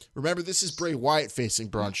 Well, remember, this is Bray Wyatt facing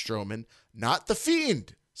Braun Strowman, not The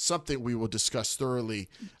Fiend. Something we will discuss thoroughly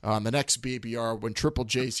on the next BBR when Triple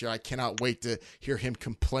J's here. I cannot wait to hear him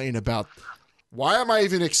complain about why am I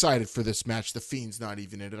even excited for this match. The Fiend's not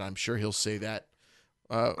even in it. I'm sure he'll say that.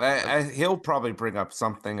 He'll probably bring up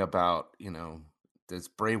something about, does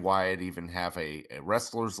Bray Wyatt even have a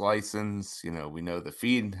wrestler's license? We know the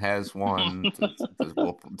Fiend has one.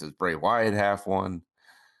 Does Bray Wyatt have one?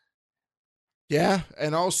 Yeah,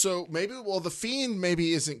 and also the Fiend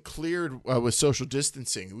maybe isn't cleared with social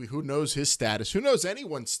distancing. Who knows his status? Who knows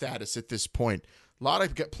anyone's status at this point? A lot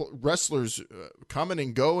of wrestlers coming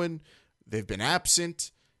and going. They've been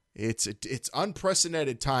absent. It's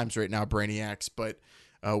unprecedented times right now, Brainiacs, but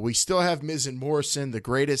we still have Miz and Morrison, the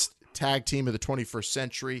greatest tag team of the 21st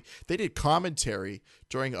century. They did commentary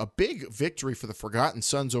during a big victory for the Forgotten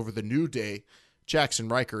Sons over the New Day. Jackson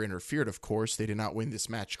Riker interfered, of course. They did not win this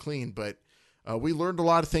match clean, but we learned a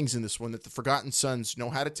lot of things in this one, that the Forgotten Sons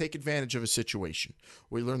know how to take advantage of a situation.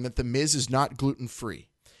 We learned that The Miz is not gluten-free.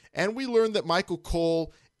 And we learned that Michael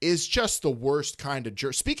Cole is just the worst kind of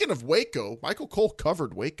jerk. Speaking of Waco, Michael Cole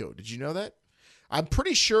covered Waco. Did you know that? I'm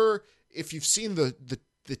pretty sure if you've seen the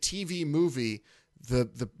TV movie,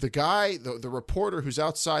 the guy, the reporter who's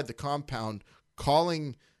outside the compound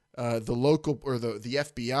calling the local or the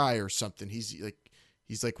FBI or something, he's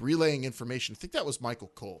like relaying information. I think that was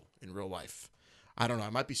Michael Cole in real life. I don't know. I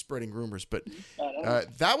might be spreading rumors, but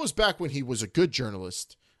that was back when he was a good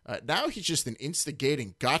journalist. Now he's just an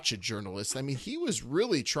instigating gotcha journalist. I mean, he was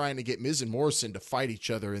really trying to get Miz and Morrison to fight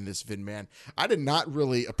each other in this Vin Man. I did not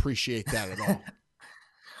really appreciate that at all.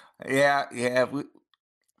 Yeah.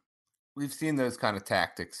 We've seen those kind of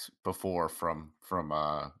tactics before from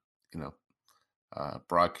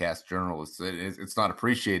broadcast journalists. It's not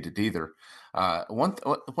appreciated either. One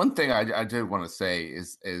thing I did want to say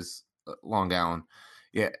is Long Island.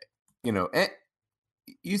 Yeah,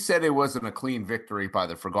 you said it wasn't a clean victory by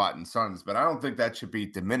the Forgotten Sons, but I don't think that should be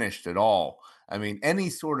diminished at all. I mean, any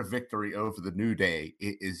sort of victory over the New Day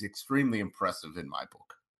is extremely impressive in my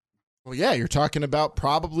book. Well, yeah, you're talking about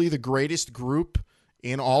probably the greatest group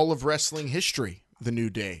in all of wrestling history, the New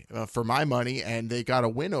Day, for my money, and they got a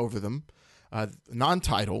win over them,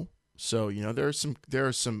 non-title. So there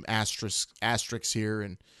are some asterisks here,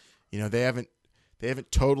 and they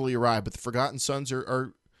haven't totally arrived. But the Forgotten Sons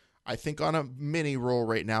are I think on a mini roll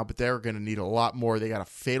right now, but they're going to need a lot more. They got a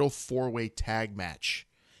fatal 4-way tag match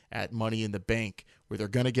at Money in the Bank where they're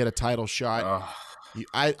going to get a title shot.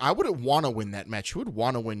 I wouldn't want to win that match. Who would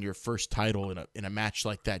want to win your first title in a match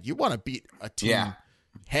like that? You want to beat a team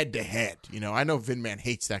head to head. I know Vin Man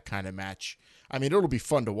hates that kind of match. I mean, it'll be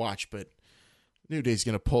fun to watch, but New Day's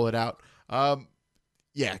going to pull it out.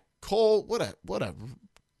 Cole, what a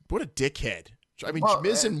dickhead. I mean,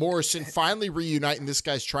 Miz and Morrison finally reuniting. This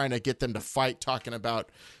guy's trying to get them to fight, talking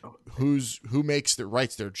about who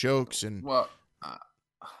writes their jokes, and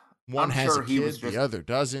one has a kid, the other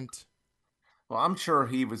doesn't. Well, I'm sure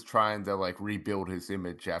he was trying to rebuild his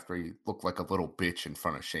image after he looked like a little bitch in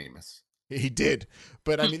front of Sheamus. He did,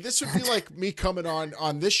 but I mean, this would be like me coming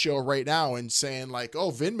on this show right now and saying "Oh,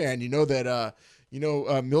 Vin Man, that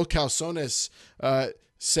Mil Calzones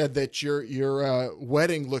said that your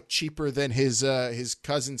wedding looked cheaper than his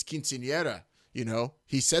cousin's quinceañera."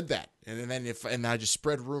 He said that, and then I just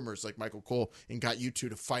spread rumors like Michael Cole and got you two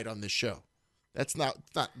to fight on this show. That's not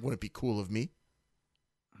wouldn't be cool of me.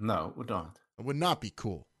 No, it would not. It would not be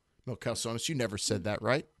cool. Mil Calzones, you never said that,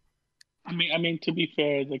 right? I mean, to be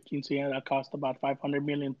fair, the quinceañera cost about 500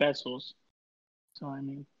 million pesos. So I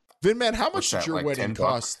mean, Vin Man, how much did your wedding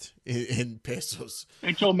cost in pesos?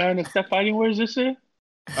 Hey, Joe Marin and Steph fighting. Where is this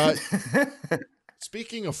at?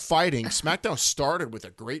 Speaking of fighting, SmackDown started with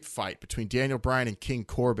a great fight between Daniel Bryan and King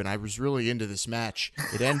Corbin. I was really into this match.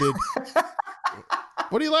 It ended.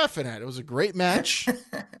 What are you laughing at? It was a great match.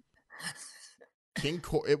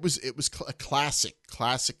 It was a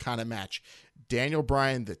classic kind of match. Daniel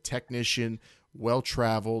Bryan, the technician,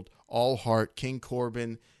 well-traveled, all heart. King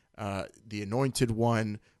Corbin, the anointed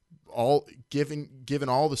one, all given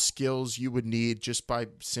all the skills you would need just by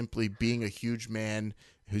simply being a huge man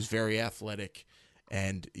who's very athletic.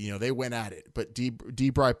 And, they went at it. But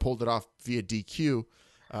D-Bry pulled it off via DQ,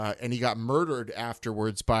 and he got murdered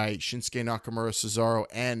afterwards by Shinsuke Nakamura, Cesaro,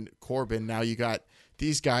 and Corbin. Now you got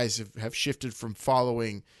these guys have shifted from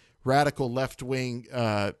following radical left-wing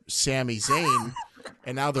Sami Zayn,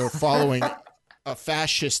 and now they're following a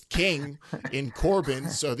fascist king in Corbin.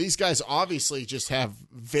 So these guys obviously just have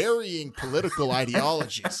varying political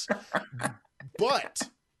ideologies. But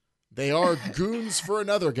they are goons for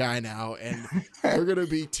another guy now, and they're going to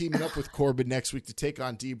be teaming up with Corbin next week to take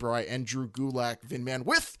on D-Bry and Drew Gulak, Vin Man,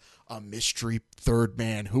 with a mystery third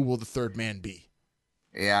man. Who will the third man be?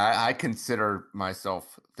 Yeah, I consider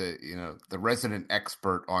myself the resident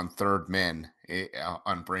expert on third men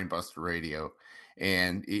on Brainbuster Radio,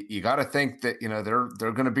 and you got to think that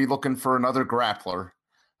they're going to be looking for another grappler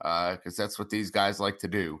because that's what these guys like to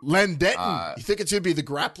do. Len Denton, you think it's going to be the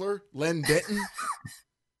grappler, Len Denton?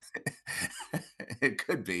 It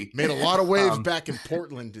could be. Made a lot of waves back in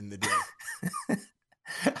Portland in the day.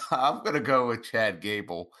 I'm going to go with Chad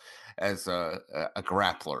Gable as a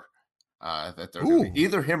grappler. That they're gonna be.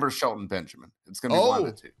 Either him or Shelton Benjamin. It's going to be one of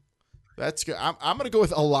the two. That's good. I'm going to go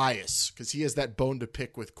with Elias because he has that bone to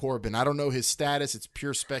pick with Corbin. I don't know his status. It's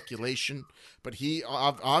pure speculation, but he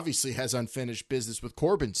obviously has unfinished business with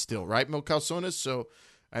Corbin still, right, Mil Calzones? So,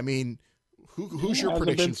 I mean, who's your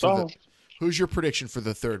prediction who's your prediction for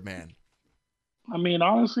the third man? I mean,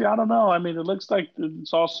 honestly, I don't know. I mean, it looks like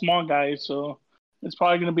it's all small guys, so it's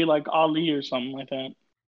probably going to be like Ali or something like that.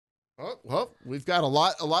 Oh, well, we've got a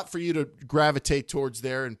lot for you to gravitate towards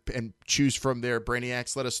there and choose from there.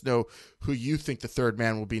 Brainiacs, let us know who you think the third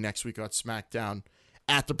man will be next week on SmackDown.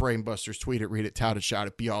 At the Brainbusters, tweet it, read it, tout it, shout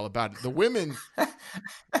it, be all about it. The women,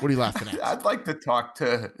 what are you laughing at? I'd like to talk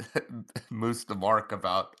to Moose DeMark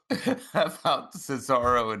about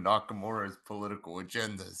Cesaro and Nakamura's political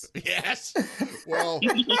agendas. Yes. Well,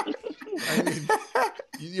 I mean,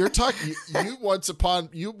 you're talking. You once upon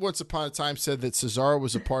a time said that Cesaro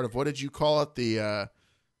was a part of, what did you call it? The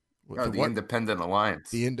Independent Alliance.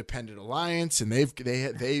 The Independent Alliance, and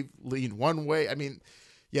they lean one way. I mean,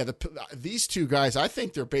 yeah, these two guys, I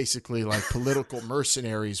think they're basically like political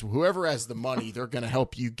mercenaries. Whoever has the money, they're going to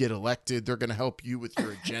help you get elected. They're going to help you with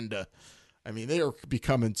your agenda. I mean, they are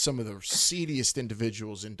becoming some of the seediest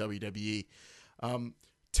individuals in WWE.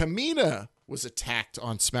 Tamina was attacked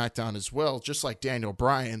on SmackDown as well, just like Daniel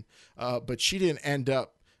Bryan, but she didn't end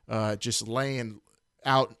up just laying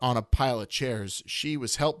out on a pile of chairs. She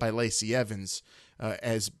was helped by Lacey Evans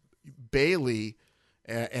as Bayley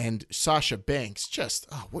and Sasha Banks.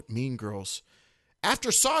 Just, what mean girls.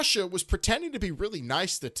 After Sasha was pretending to be really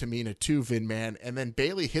nice to Tamina too, Vin Man, and then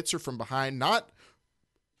Bayley hits her from behind.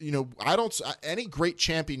 Any great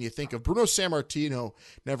champion you think of, Bruno Sammartino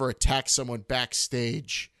never attacked someone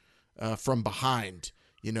backstage from behind.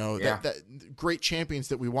 That great champions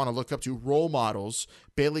that we want to look up to, role models.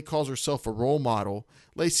 Bayley calls herself a role model.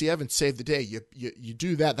 Lacey Evans saved the day. You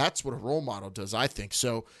do that. That's what a role model does, I think.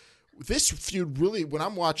 So this feud really, when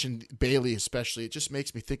I'm watching Bayley especially, it just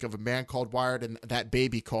makes me think of A Man Called Wired and That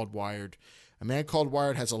Baby Called Wired. A Man Called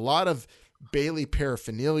Wired has a lot of Bayley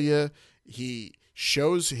paraphernalia. He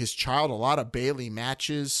shows his child a lot of Bayley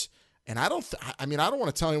matches. And I don't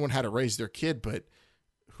want to tell anyone how to raise their kid, but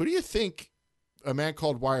who do you think A Man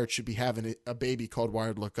Called Wired should be having a baby called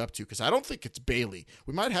Wired look up to? Because I don't think it's Bayley.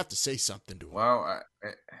 We might have to say something to him.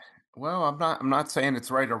 Well, I'm not saying it's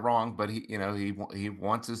right or wrong, but he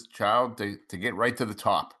wants his child to get right to the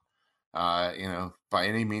top, by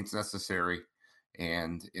any means necessary,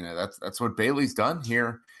 and that's what Bayley's done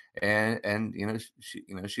here, and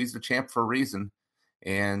she's the champ for a reason,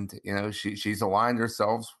 and she's aligned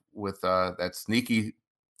herself with that sneaky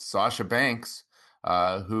Sasha Banks,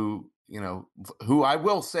 who I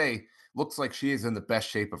will say looks like she is in the best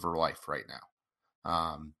shape of her life right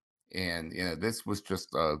now, and this was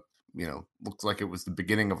just looks like it was the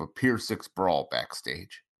beginning of a Pier 6 brawl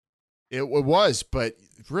backstage. It was, but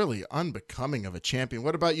really unbecoming of a champion.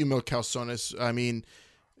 What about you, Mil Calzones? I mean,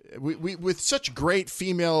 we with such great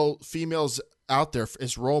females out there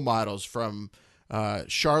as role models, from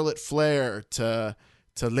Charlotte Flair to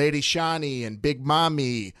Lady Shani and Big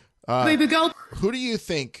Mommy. Baby girl. Who do you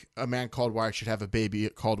think A Man Called Wired should have a baby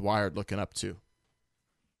called Wired looking up to?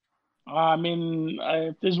 I mean,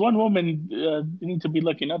 if there's one woman you need to be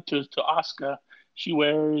looking up to, is to Asuka. She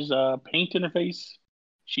wears paint in her face.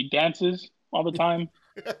 She dances all the time.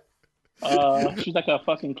 She's like a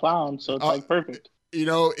fucking clown, so it's like perfect.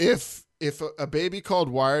 If a baby called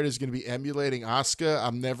Wired is going to be emulating Asuka,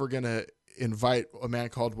 I'm never going to invite A Man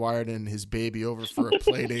Called Wired and his baby over for a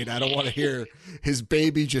play date. I don't want to hear his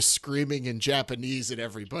baby just screaming in Japanese at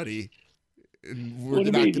everybody. And we're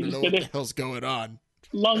not going to know what the hell's going on.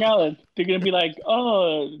 Long Island, they're going to be like,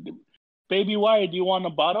 oh, Baby Wired, do you want a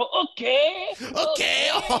bottle? Okay.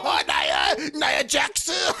 Nia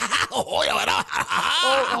Jackson.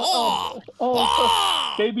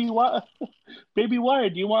 Baby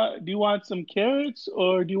Wired, do you want some carrots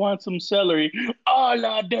or do you want some celery? All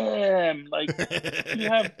of them. Like, you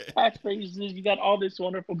have catchphrases, you got all this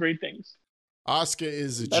wonderful, great things. Asuka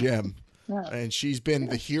is a gem. Yeah. And she's been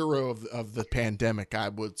the hero of the pandemic, I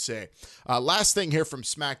would say. Last thing here from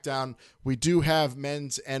SmackDown, we do have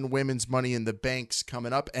men's and women's Money in the Banks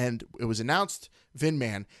coming up, and it was announced, Vin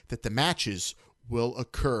Man, that the matches will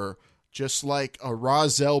occur just like a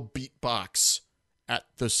Rozelle beatbox at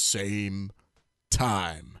the same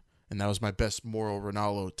time. And that was my best Mauro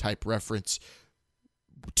Ranallo type reference.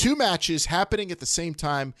 2 matches happening at the same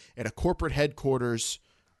time at a corporate headquarters.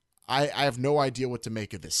 I have no idea what to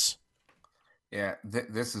make of this. Yeah,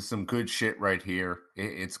 this is some good shit right here.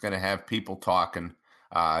 It's going to have people talking.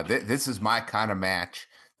 This is my kind of match.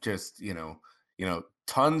 Just,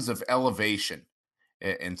 tons of elevation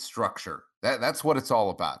and structure. That's what it's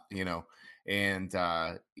all about, And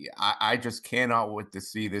I just cannot wait to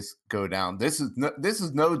see this go down. This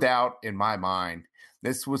is no doubt in my mind.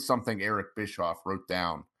 This was something Eric Bischoff wrote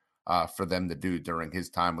down for them to do during his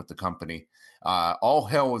time with the company. All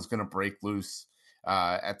hell was going to break loose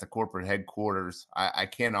at the corporate headquarters. I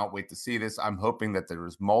cannot wait to see this. I'm hoping that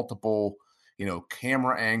there's multiple,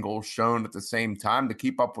 camera angles shown at the same time to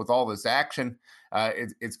keep up with all this action.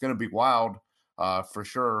 It's going to be wild for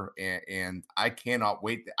sure. And I cannot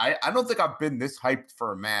wait. I don't think I've been this hyped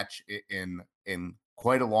for a match in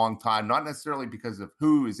quite a long time. Not necessarily because of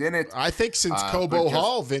who is in it. I think since Cobo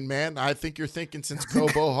Hall, Vin, man. I think you're thinking since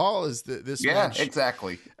Cobo Hall is this match. Yeah,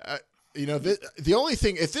 exactly. The only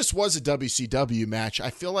thing, if this was a WCW match, I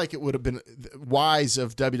feel like it would have been wise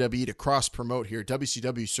of WWE to cross promote here.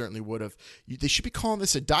 WCW certainly would have. They should be calling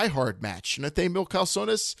this a Die Hard match. And if they Mil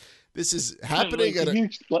Calzones, this is happening at a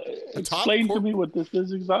top. Explain to me what this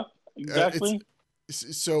is exactly.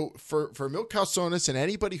 So for Mil Calzones and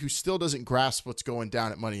anybody who still doesn't grasp what's going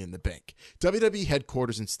down at Money in the Bank, WWE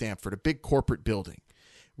headquarters in Stamford, a big corporate building,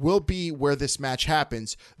 will be where this match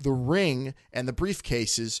happens. The ring and the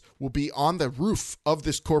briefcases will be on the roof of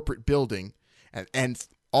this corporate building, and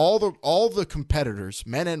all the competitors,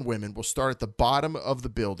 men and women, will start at the bottom of the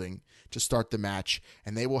building to start the match,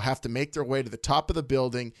 and they will have to make their way to the top of the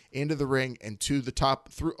building, into the ring, and to the top,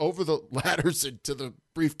 through over the ladders and to the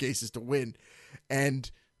briefcases to win. And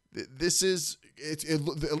this is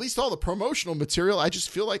at least all the promotional material. I just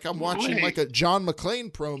feel like I'm watching like a John McClane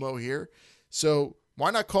promo here. So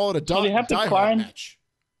why not call it a Die Hard match?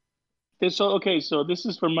 So this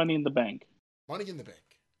is for Money in the Bank. Money in the Bank.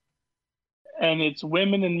 And it's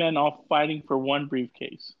women and men all fighting for one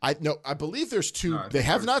briefcase. I believe there's two. They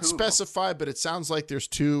have not specified, but it sounds like there's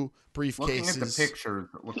two briefcases. Looking at the picture,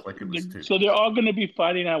 it looked like it was two. So they're all going to be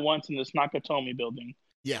fighting at once in this Nakatomi building.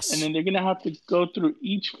 Yes. And then they're going to have to go through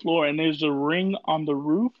each floor, and there's a ring on the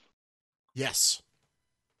roof. Yes.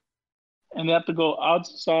 And they have to go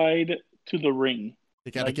outside to the ring.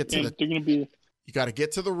 They got to get to they're going to be. You got to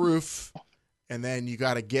get to the roof, and then you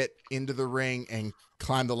got to get into the ring and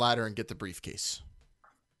climb the ladder and get the briefcase.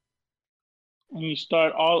 And you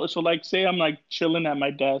start say I'm like chilling at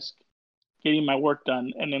my desk, getting my work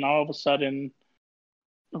done, and then all of a sudden,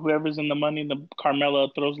 whoever's in the Money in the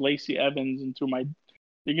Carmella throws Lacey Evans into my.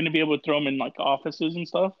 You're going to be able to throw them in like offices and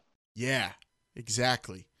stuff. Yeah,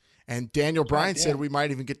 exactly. And Daniel Bryan said we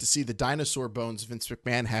might even get to see the dinosaur bones Vince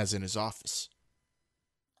McMahon has in his office.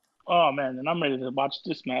 Oh, man, and I'm ready to watch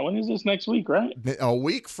this, man. When is this next week, right? A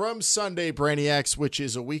week from Sunday, Brainiacs, which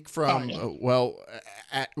is a week from,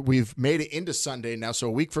 we've made it into Sunday now, so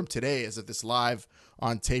a week from today is at this live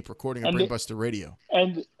on tape recording on Brainbuster Radio.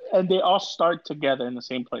 And they all start together in the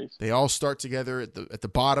same place. They all start together at the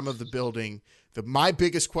bottom of the building. My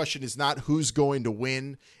biggest question is not who's going to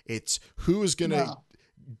win. It's who's going to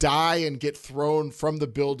die and get thrown from the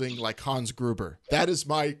building like Hans Gruber. That is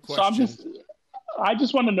my question. So I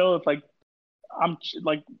just want to know if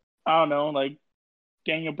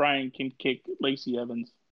Daniel Bryan can kick Lacey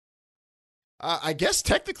Evans. I guess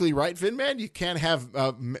technically, right, Vin Man, you can't have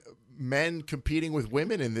men competing with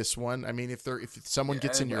women in this one. I mean, if someone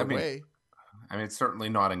gets in your way. I mean, it's certainly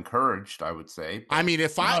not encouraged, I would say. I mean,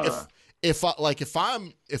 if I'm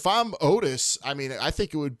Otis, I mean, I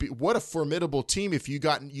think it would be what a formidable team if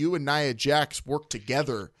you and Nia Jax work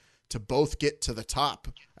together to both get to the top.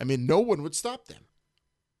 I mean, no one would stop them.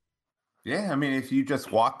 Yeah, I mean, if you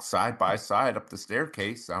just walk side by side up the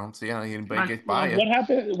staircase, I don't see how anybody gets by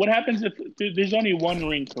it. What happens if there's only one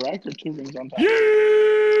ring, correct, or two rings on top?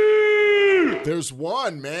 Yeah! There's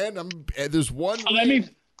one, man. There's one. So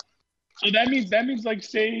that means like,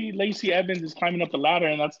 say Lacey Evans is climbing up the ladder,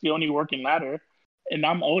 and that's the only working ladder, and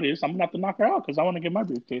I'm Otis. I'm gonna have to knock her out because I want to get my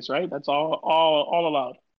briefcase, right? That's all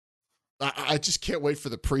allowed. I just can't wait for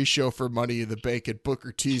the pre-show for Money in the Bank, and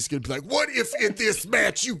Booker T's gonna be like, "What if in this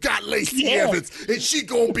match you got Lacey Evans and she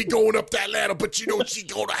gonna be going up that ladder, but she gonna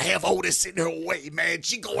have Otis in her way, man.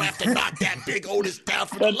 She gonna have to knock that big Otis down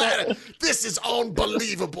from the ladder. This is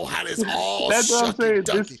unbelievable how this all that's what I'm saying.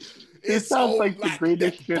 Ducky. This sounds like the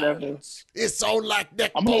greatest shit ever. It's on like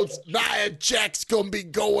neck bones. Nia Jax gonna be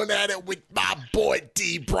going at it with my boy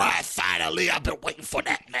D. Bry. Finally, I've been waiting for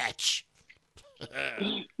that match.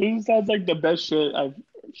 This sounds like the best shit I've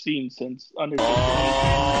seen since Undertaker.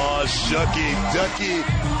 Oh, shucky, ducky,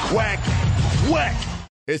 quack, quack.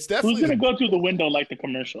 It's definitely who's gonna go through the window like the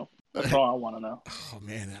commercial. That's all I want to know. Oh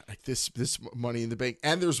man, like this Money in the Bank,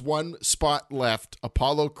 and there's one spot left.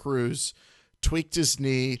 Apollo Crews tweaked his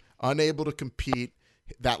knee, unable to compete.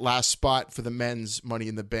 That last spot for the men's Money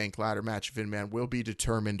in the Bank ladder match, Vin Man, will be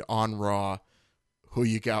determined on Raw. Who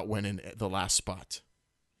you got winning the last spot?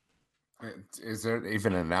 Is it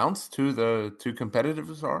even announced who the two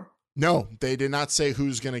competitors are? No, they did not say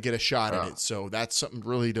who's going to get a shot at it. So that's something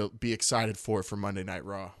really to be excited for Monday Night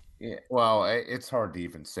Raw. Yeah, well, it's hard to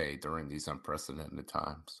even say during these unprecedented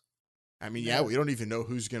times. I mean, we don't even know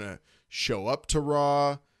who's going to show up to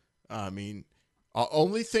Raw. I mean,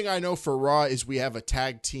 Only thing I know for Raw is we have a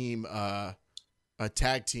tag team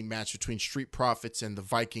match between Street Profits and the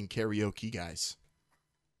Viking Karaoke guys.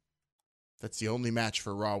 That's the only match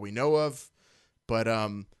for Raw we know of. But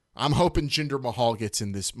I'm hoping Jinder Mahal gets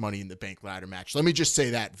in this Money in the Bank ladder match. Let me just say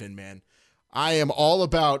that, Vin, man. I am all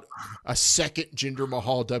about a second Jinder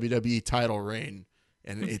Mahal WWE title reign,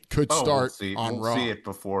 and it could start on Raw. We'll see it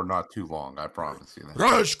before not too long, I promise you that.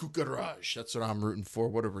 Raj Kukaraj. That's what I'm rooting for.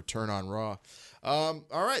 What a return on Raw. All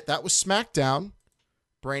right, that was SmackDown,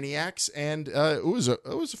 Brainiacs, and it was a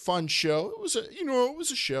fun show. It was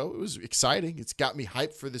a show. It was exciting. It's got me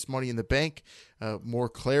hyped for this Money in the Bank. More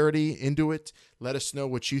clarity into it. Let us know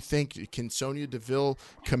what you think. Can Sonya Deville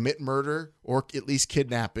commit murder or at least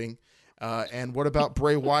kidnapping? And what about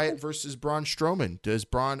Bray Wyatt versus Braun Strowman? Does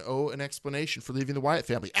Braun owe an explanation for leaving the Wyatt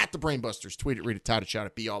family? At the Brainbusters, tweet it, read it, tout it, shout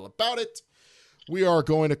it, be all about it. We are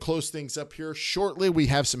going to close things up here shortly. We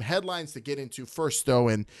have some headlines to get into first, though,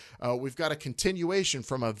 and we've got a continuation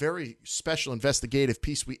from a very special investigative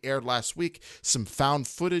piece we aired last week, some found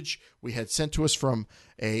footage we had sent to us from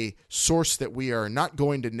a source that we are not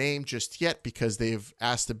going to name just yet because they've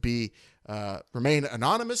asked to remain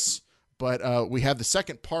anonymous, but we have the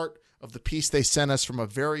second part of the piece they sent us from a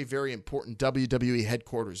very, very important WWE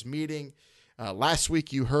headquarters meeting. Last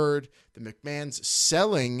week, you heard the McMahons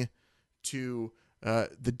selling to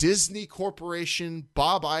the Disney Corporation,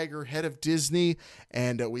 Bob Iger, head of Disney,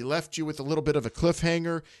 and we left you with a little bit of a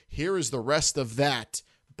cliffhanger. Here is the rest of that.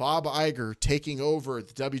 Bob Iger taking over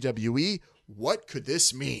the WWE. What could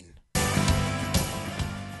this mean?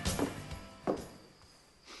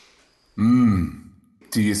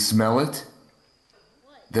 Do you smell it?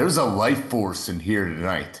 There's a life force in here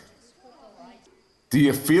tonight. Do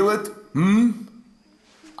you feel it?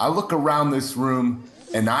 I look around this room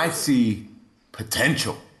and I see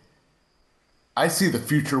potential. I see the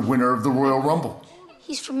future winner of the Royal Rumble.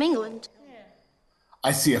 He's from England.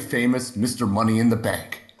 I see a famous Mr. Money in the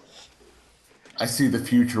Bank. I see the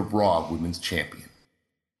future Raw Women's Champion.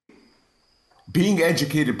 Being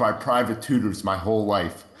educated by private tutors my whole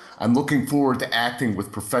life, I'm looking forward to acting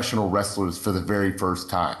with professional wrestlers for the very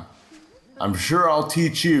first time. I'm sure I'll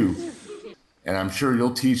teach you, and I'm sure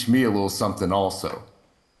you'll teach me a little something also.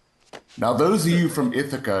 Now, those of you from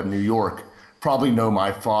Ithaca, New York, probably know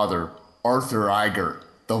my father, Arthur Iger,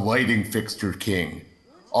 the lighting fixture king.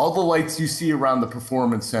 All the lights you see around the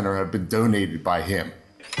Performance Center have been donated by him.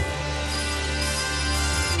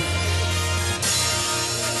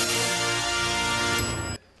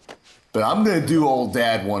 But I'm going to do old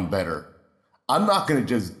dad one better. I'm not going to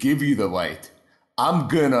just give you the light. I'm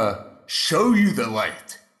going to show you the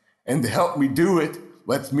light. And to help me do it,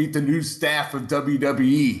 let's meet the new staff of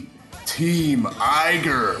WWE, Team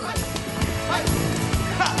Iger.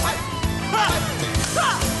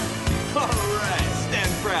 All right,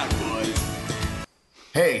 stand proud, boys.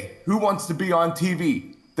 Hey, who wants to be on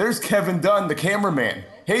TV? There's Kevin Dunn, the cameraman.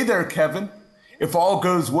 Hey there, Kevin. If all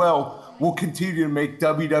goes well, we'll continue to make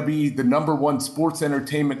WWE the #1 sports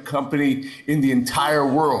entertainment company in the entire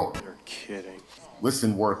world. You're kidding.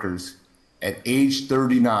 Listen, workers, at age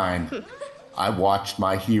 39, I watched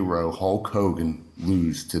my hero, Hulk Hogan,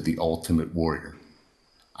 lose to the Ultimate Warrior.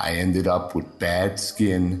 I ended up with bad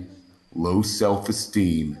skin, low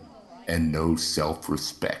self-esteem, and no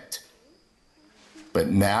self-respect. But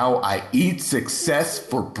now I eat success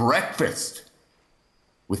for breakfast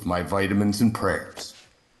with my vitamins and prayers.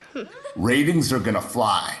 Ratings are gonna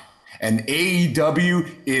fly, and AEW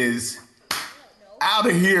is out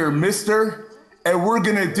of here, mister, and we're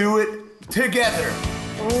gonna do it together.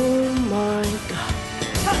 Oh my God.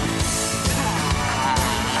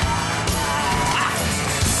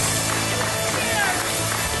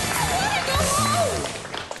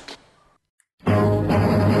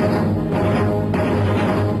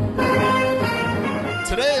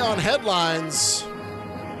 Today on Headlines,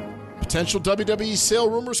 potential WWE sale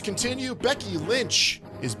rumors continue. Becky Lynch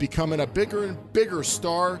is becoming a bigger and bigger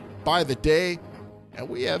star by the day. And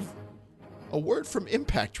we have a word from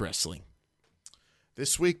Impact Wrestling.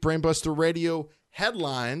 This week, Brainbuster Radio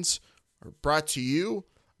headlines are brought to you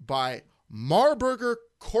by Marburger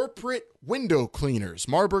Corporate Window Cleaners.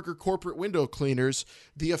 Marburger Corporate Window Cleaners,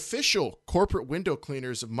 the official corporate window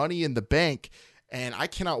cleaners of Money in the Bank. And I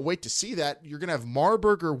cannot wait to see that. You're going to have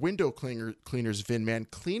Marburger window cleaners, Vin, man,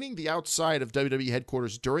 cleaning the outside of WWE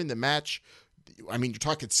headquarters during the match. I mean, you're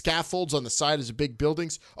talking scaffolds on the sides of big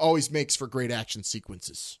buildings. Always makes for great action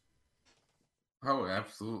sequences. Oh,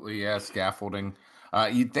 absolutely, yeah, scaffolding.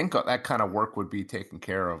 You'd think that kind of work would be taken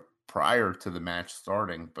care of prior to the match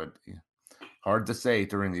starting, but hard to say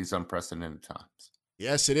during these unprecedented times.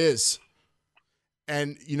 Yes, it is.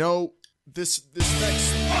 And, you know, this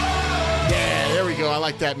next. Yeah, there we go. I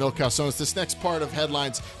like that, Mil Calzones. This next part of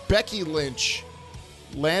headlines: Becky Lynch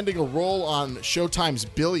landing a role on Showtime's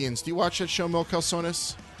Billions. Do you watch that show, Mil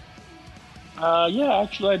Calzones? Yeah,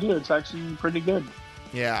 actually I do. It's actually pretty good.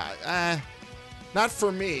 Yeah, not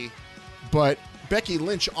for me, but Becky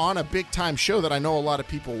Lynch on a big-time show that I know a lot of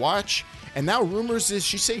people watch. And now rumors is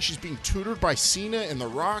she's saying she's being tutored by Cena and The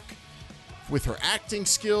Rock with her acting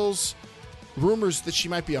skills. Rumors that she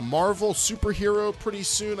might be a Marvel superhero pretty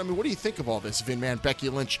soon. I mean, what do you think of all this, Vin, man? Becky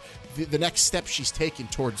Lynch, the next step she's taken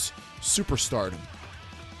towards superstardom.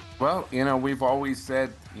 Well, we've always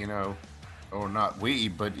said, or not we,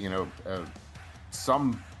 but,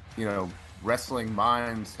 some, wrestling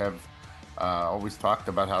minds have always talked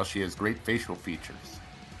about how she has great facial features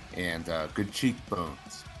and good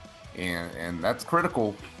cheekbones. And that's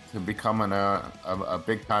critical to becoming a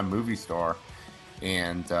big-time movie star.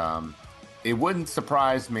 And it wouldn't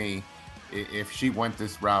surprise me if she went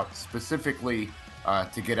this route specifically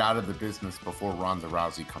to get out of the business before Ronda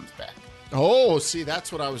Rousey comes back. Oh, see,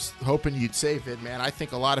 that's what I was hoping you'd say, Vid, man. I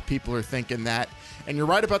think a lot of people are thinking that. And you're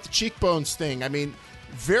right about the cheekbones thing. I mean,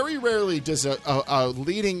 very rarely does a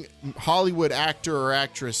leading Hollywood actor or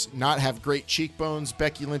actress not have great cheekbones.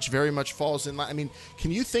 Becky Lynch very much falls in line. I mean,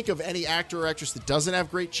 can you think of any actor or actress that doesn't have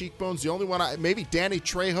great cheekbones? The only one, maybe Danny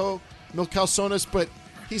Trejo, Mil Calzones, but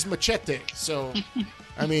he's Machete. So,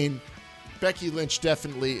 I mean, Becky Lynch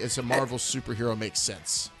definitely as a Marvel superhero makes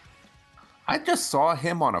sense. I just saw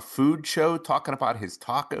him on a food show talking about his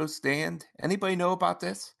taco stand. Anybody know about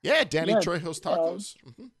this? Yeah, Danny Trejo's tacos.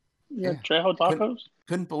 Yeah, Trejo tacos.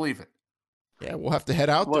 Couldn't believe it. Yeah, we'll have to head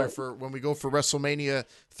out there for when we go for WrestleMania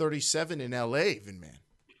 37 in LA, even, man.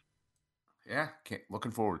 Yeah,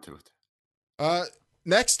 looking forward to it.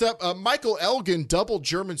 Next up, Michael Elgin double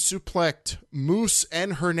German suplexed Moose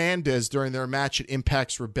and Hernandez during their match at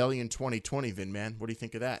Impact's Rebellion 2020, Vin, man. What do you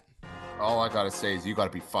think of that? All I gotta say is you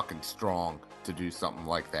gotta be fucking strong to do something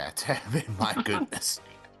like that. My goodness.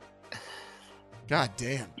 God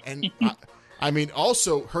damn. And I mean,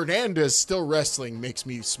 also Hernandez still wrestling makes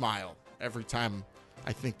me smile every time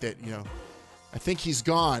I think that, I think he's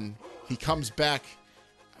gone. He comes back.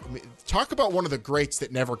 I mean, talk about one of the greats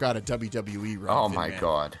that never got a WWE run. Oh my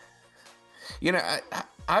God.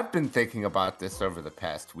 I've been thinking about this over the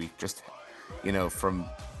past week, just, from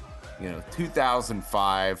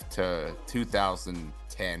 2005 to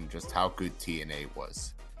 2010, just how good TNA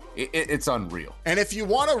was. It's unreal. And if you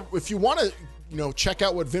want to, check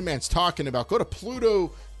out what Vinman's talking about, go to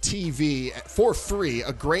Pluto TV for free,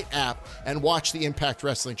 a great app, and watch the Impact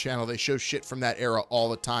Wrestling channel. They show shit from that era all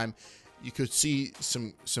the time. You could see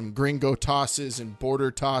some gringo tosses and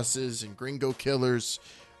border tosses and gringo killers,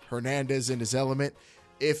 Hernandez in his element.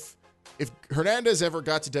 If Hernandez ever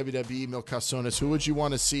got to WWE, Mil Calzones, who would you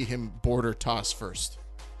want to see him border toss first?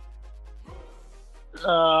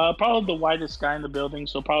 Probably the whitest guy in the building,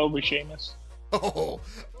 so probably Sheamus. Oh,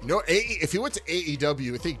 no. If he went to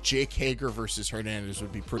AEW, I think Jake Hager versus Hernandez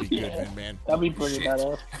would be pretty good, man. That'd be pretty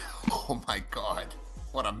badass. Oh, my God.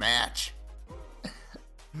 What a match.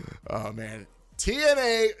 Oh, man.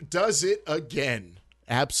 TNA does it again.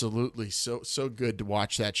 Absolutely. So good to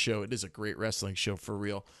watch that show. It is a great wrestling show for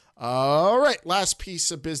real. All right. Last piece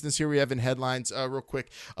of business here we have in headlines real quick.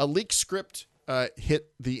 A leaked script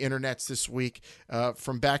hit the internets this week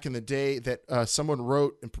from back in the day that someone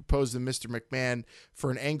wrote and proposed to Mr. McMahon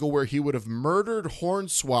for an angle where he would have murdered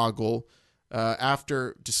Hornswoggle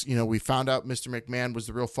after we found out Mr. McMahon was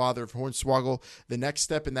the real father of Hornswoggle. The next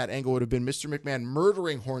step in that angle would have been Mr. McMahon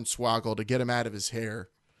murdering Hornswoggle to get him out of his hair.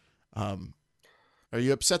 Are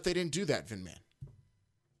you upset they didn't do that, Vin Man?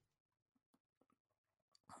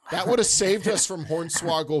 That would have saved us from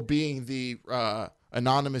Hornswoggle being the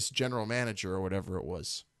anonymous general manager or whatever it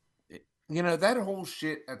was. That whole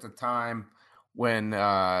shit at the time when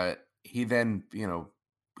he then,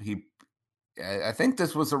 I think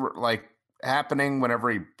this was happening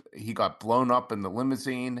whenever he got blown up in the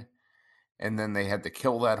limousine, and then they had to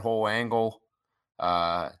kill that whole angle.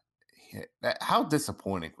 How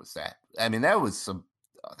disappointing was that? I mean, that was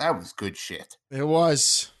good shit. It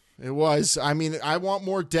was. I mean, I want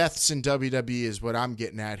more deaths in WWE is what I'm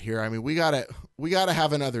getting at here. I mean, we gotta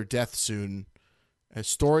have another death soon. A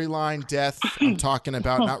storyline death. I'm talking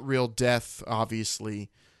about not real death,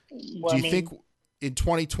 obviously. Well, Do you think in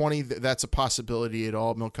 2020 that's a possibility at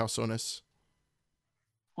all, Mil Calzones?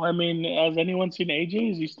 Well, I mean, has anyone seen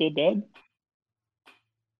AJ? Is he still dead?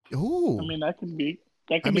 Ooh. I mean, that can be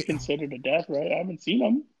considered a death, right? I haven't seen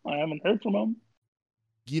him. I haven't heard from him.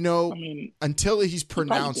 Until he's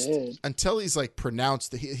pronounced, he's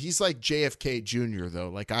like JFK Jr. though.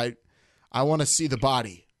 Like I want to see the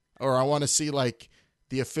body. or I want to see like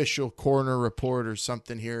the official coroner report or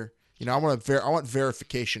something here. You know, I want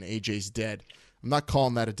verification AJ's dead. I'm not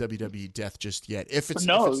calling that a WWE death just yet. If it's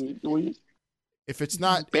not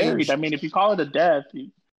buried, aged, I mean, if you call it a death,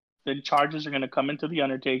 then charges are going to come into the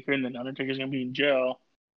Undertaker, and then Undertaker's going to be in jail,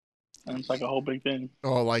 and it's like a whole big thing.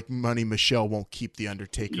 oh, like Money Michelle won't keep the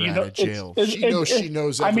Undertaker You out know, of jail. it's- She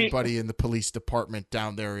knows everybody I mean, in the police department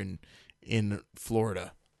down there in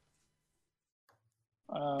Florida.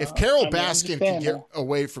 If Carol Baskin could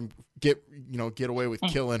get away with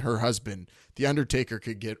killing her husband, the Undertaker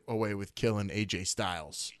could get away with killing AJ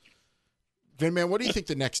Styles. Vin Man, what do you think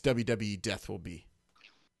the next WWE death will be?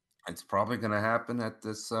 It's probably going to happen at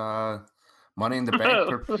this Money in the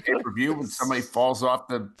Bank pay-per-view when somebody falls off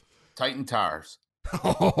the Titan tires.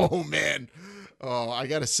 Oh man, I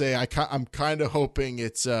gotta say, I'm kind of hoping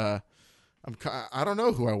it's I don't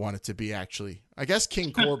know who I want it to be, actually. I guess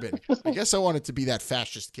King Corbin. I guess I want it to be that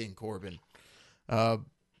fascist King Corbin. But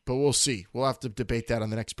we'll see. We'll have to debate that on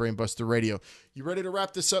the next Brainbuster Radio. You ready to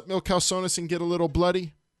wrap this up, Mil Calzones, and get a little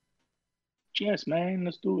bloody? Yes, man.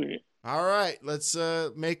 Let's do it. All right. Let's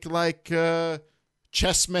make like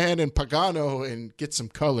Chessman and Pagano and get some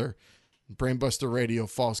color. Brainbuster Radio,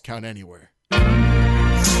 Falls Count Anywhere.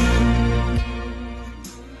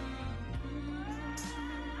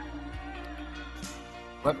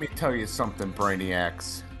 Let me tell you something,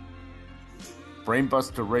 Brainiacs.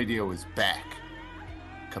 Brainbuster Radio is back.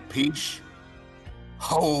 Capiche?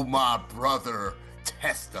 Oh, my brother,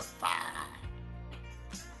 testify.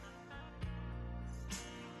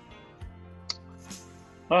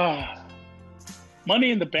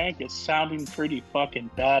 Money in the Bank is sounding pretty fucking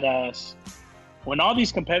badass. When all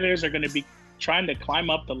these competitors are going to be trying to climb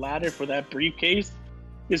up the ladder for that briefcase,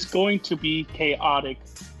 it's going to be chaotic.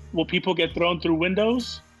 Will people get thrown through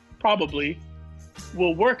windows? Probably.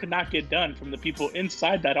 Will work not get done from the people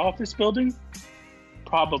inside that office building?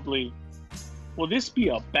 Probably. Will this be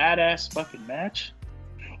a badass fucking match?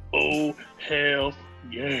 Oh, hell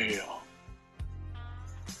yeah.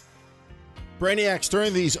 Brainiacs,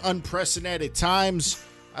 during these unprecedented times,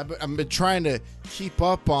 I've been trying to keep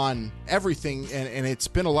up on everything, and it's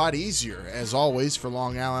been a lot easier, as always, for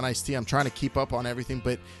Long Island Iced Tea. I'm trying to keep up on everything,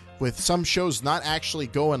 but with some shows not actually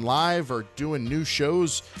going live or doing new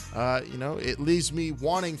shows, it leaves me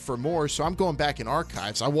wanting for more, so I'm going back in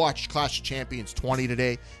archives. I watched Clash of Champions 20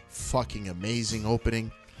 today. Fucking amazing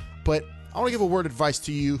opening. But I want to give a word of advice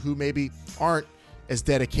to you who maybe aren't as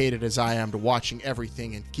dedicated as I am to watching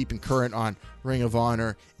everything and keeping current on Ring of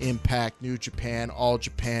Honor, Impact, New Japan, All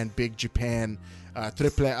Japan, Big Japan,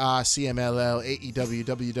 AAA, CMLL, AEW,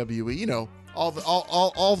 WWE,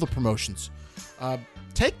 all the promotions.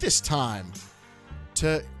 Take this time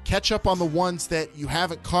to catch up on the ones that you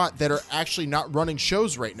haven't caught that are actually not running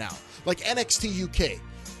shows right now. Like NXT UK,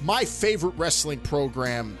 my favorite wrestling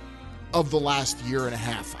program of the last year and a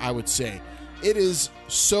half, I would say. It is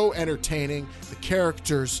so entertaining. The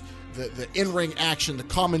characters, the in-ring action, the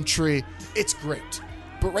commentary, it's great.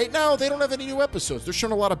 But right now, they don't have any new episodes. They're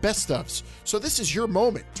showing a lot of best ofs. So this is your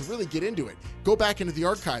moment to really get into it. Go back into the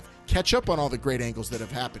archive. Catch up on all the great angles that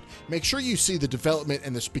have happened. Make sure you see the development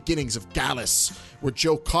and the beginnings of Gallus, where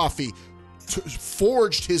Joe Coffey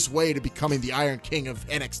forged his way to becoming the Iron King of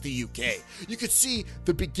NXT UK. You could see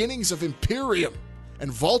the beginnings of Imperium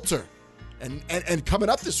and Walter. And coming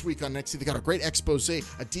up this week on NXT, they got a great expose,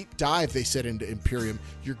 a deep dive, they said, into Imperium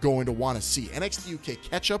you're going to want to see. NXT UK,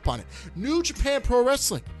 catch up on it. New Japan Pro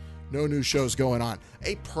Wrestling, no new shows going on.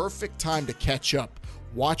 A perfect time to catch up.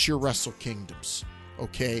 Watch your Wrestle Kingdoms,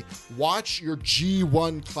 okay? Watch your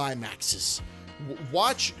G1 climaxes.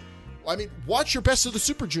 Watch your Best of the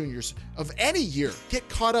Super Juniors of any year. Get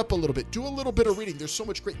caught up a little bit. Do a little bit of reading. There's so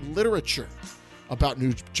much great literature about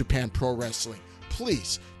New Japan Pro Wrestling.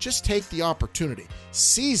 Please, just take the opportunity.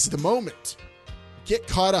 Seize the moment. Get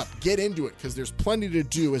caught up. Get into it, because there's plenty to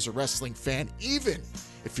do as a wrestling fan, even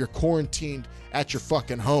if you're quarantined at your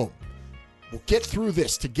fucking home. We'll get through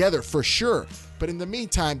this together for sure, but in the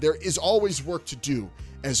meantime, there is always work to do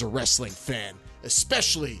as a wrestling fan,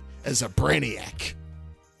 especially as a brainiac.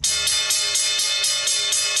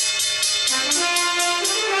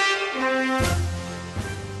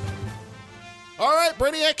 All right,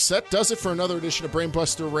 Brainiacs, that does it for another edition of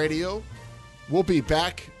Brainbuster Radio. We'll be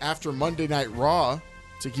back after Monday Night Raw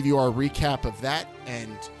to give you our recap of that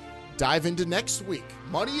and dive into next week.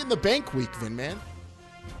 Money in the Bank week, Vin Man.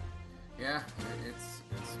 Yeah, it's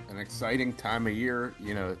an exciting time of year.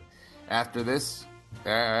 After this,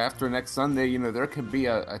 after next Sunday, there could be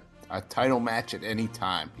a title match at any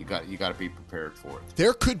time. You got to be prepared for it.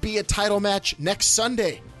 There could be a title match next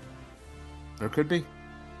Sunday. There could be.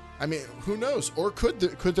 I mean, who knows? Or could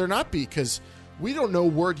there not be? Because we don't know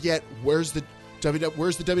word yet. Where's the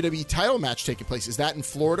WWE title match taking place? Is that in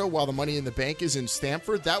Florida while the Money in the Bank is in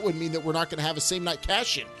Stamford? That would mean that we're not going to have a same night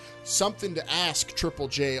cash in. Something to ask Triple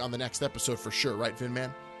J on the next episode for sure, right, Vin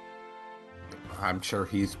Man? I'm sure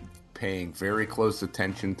he's paying very close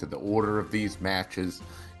attention to the order of these matches,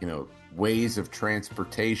 ways of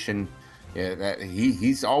transportation. Yeah, that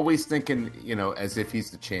he's always thinking, as if he's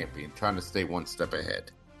the champion, trying to stay one step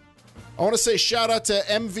ahead. I want to say shout out to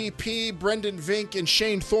MVP, Brendan Vink, and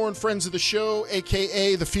Shane Thorne, friends of the show,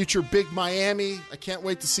 a.k.a. the future Big Miami. I can't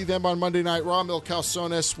wait to see them on Monday Night Raw. Mil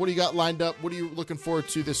Calzones, what do you got lined up? What are you looking forward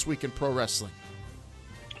to this week in pro wrestling?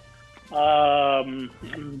 I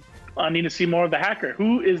need to see more of the hacker.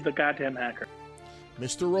 Who is the goddamn hacker?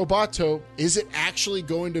 Mr. Roboto. Is it actually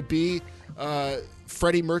going to be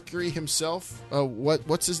Freddie Mercury himself?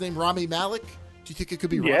 What's his name? Rami Malek? Do you think it could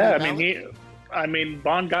be Rami Malek?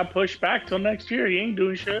 Bond got pushed back till next year. He ain't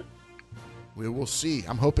doing shit. We will see.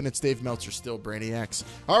 I'm hoping it's Dave Meltzer still, Brainiacs.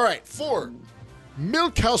 All right, 4.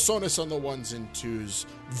 Mil Calzones on the ones and twos.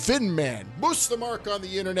 Vin Man, Moose the Mark on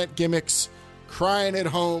the internet gimmicks, crying at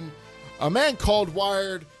home. A man called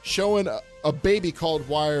Wired, showing a baby called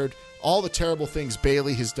Wired all the terrible things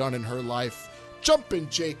Bailey has done in her life. Jumpin'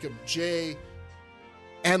 Jacob J.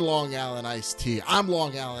 And Long Island Iced Tea. I'm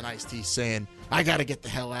Long Island Iced Tea saying, I got to get the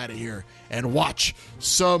hell out of here and watch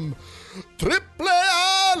some Triple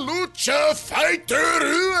A Lucha Fighter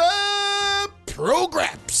Pro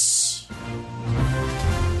Graps.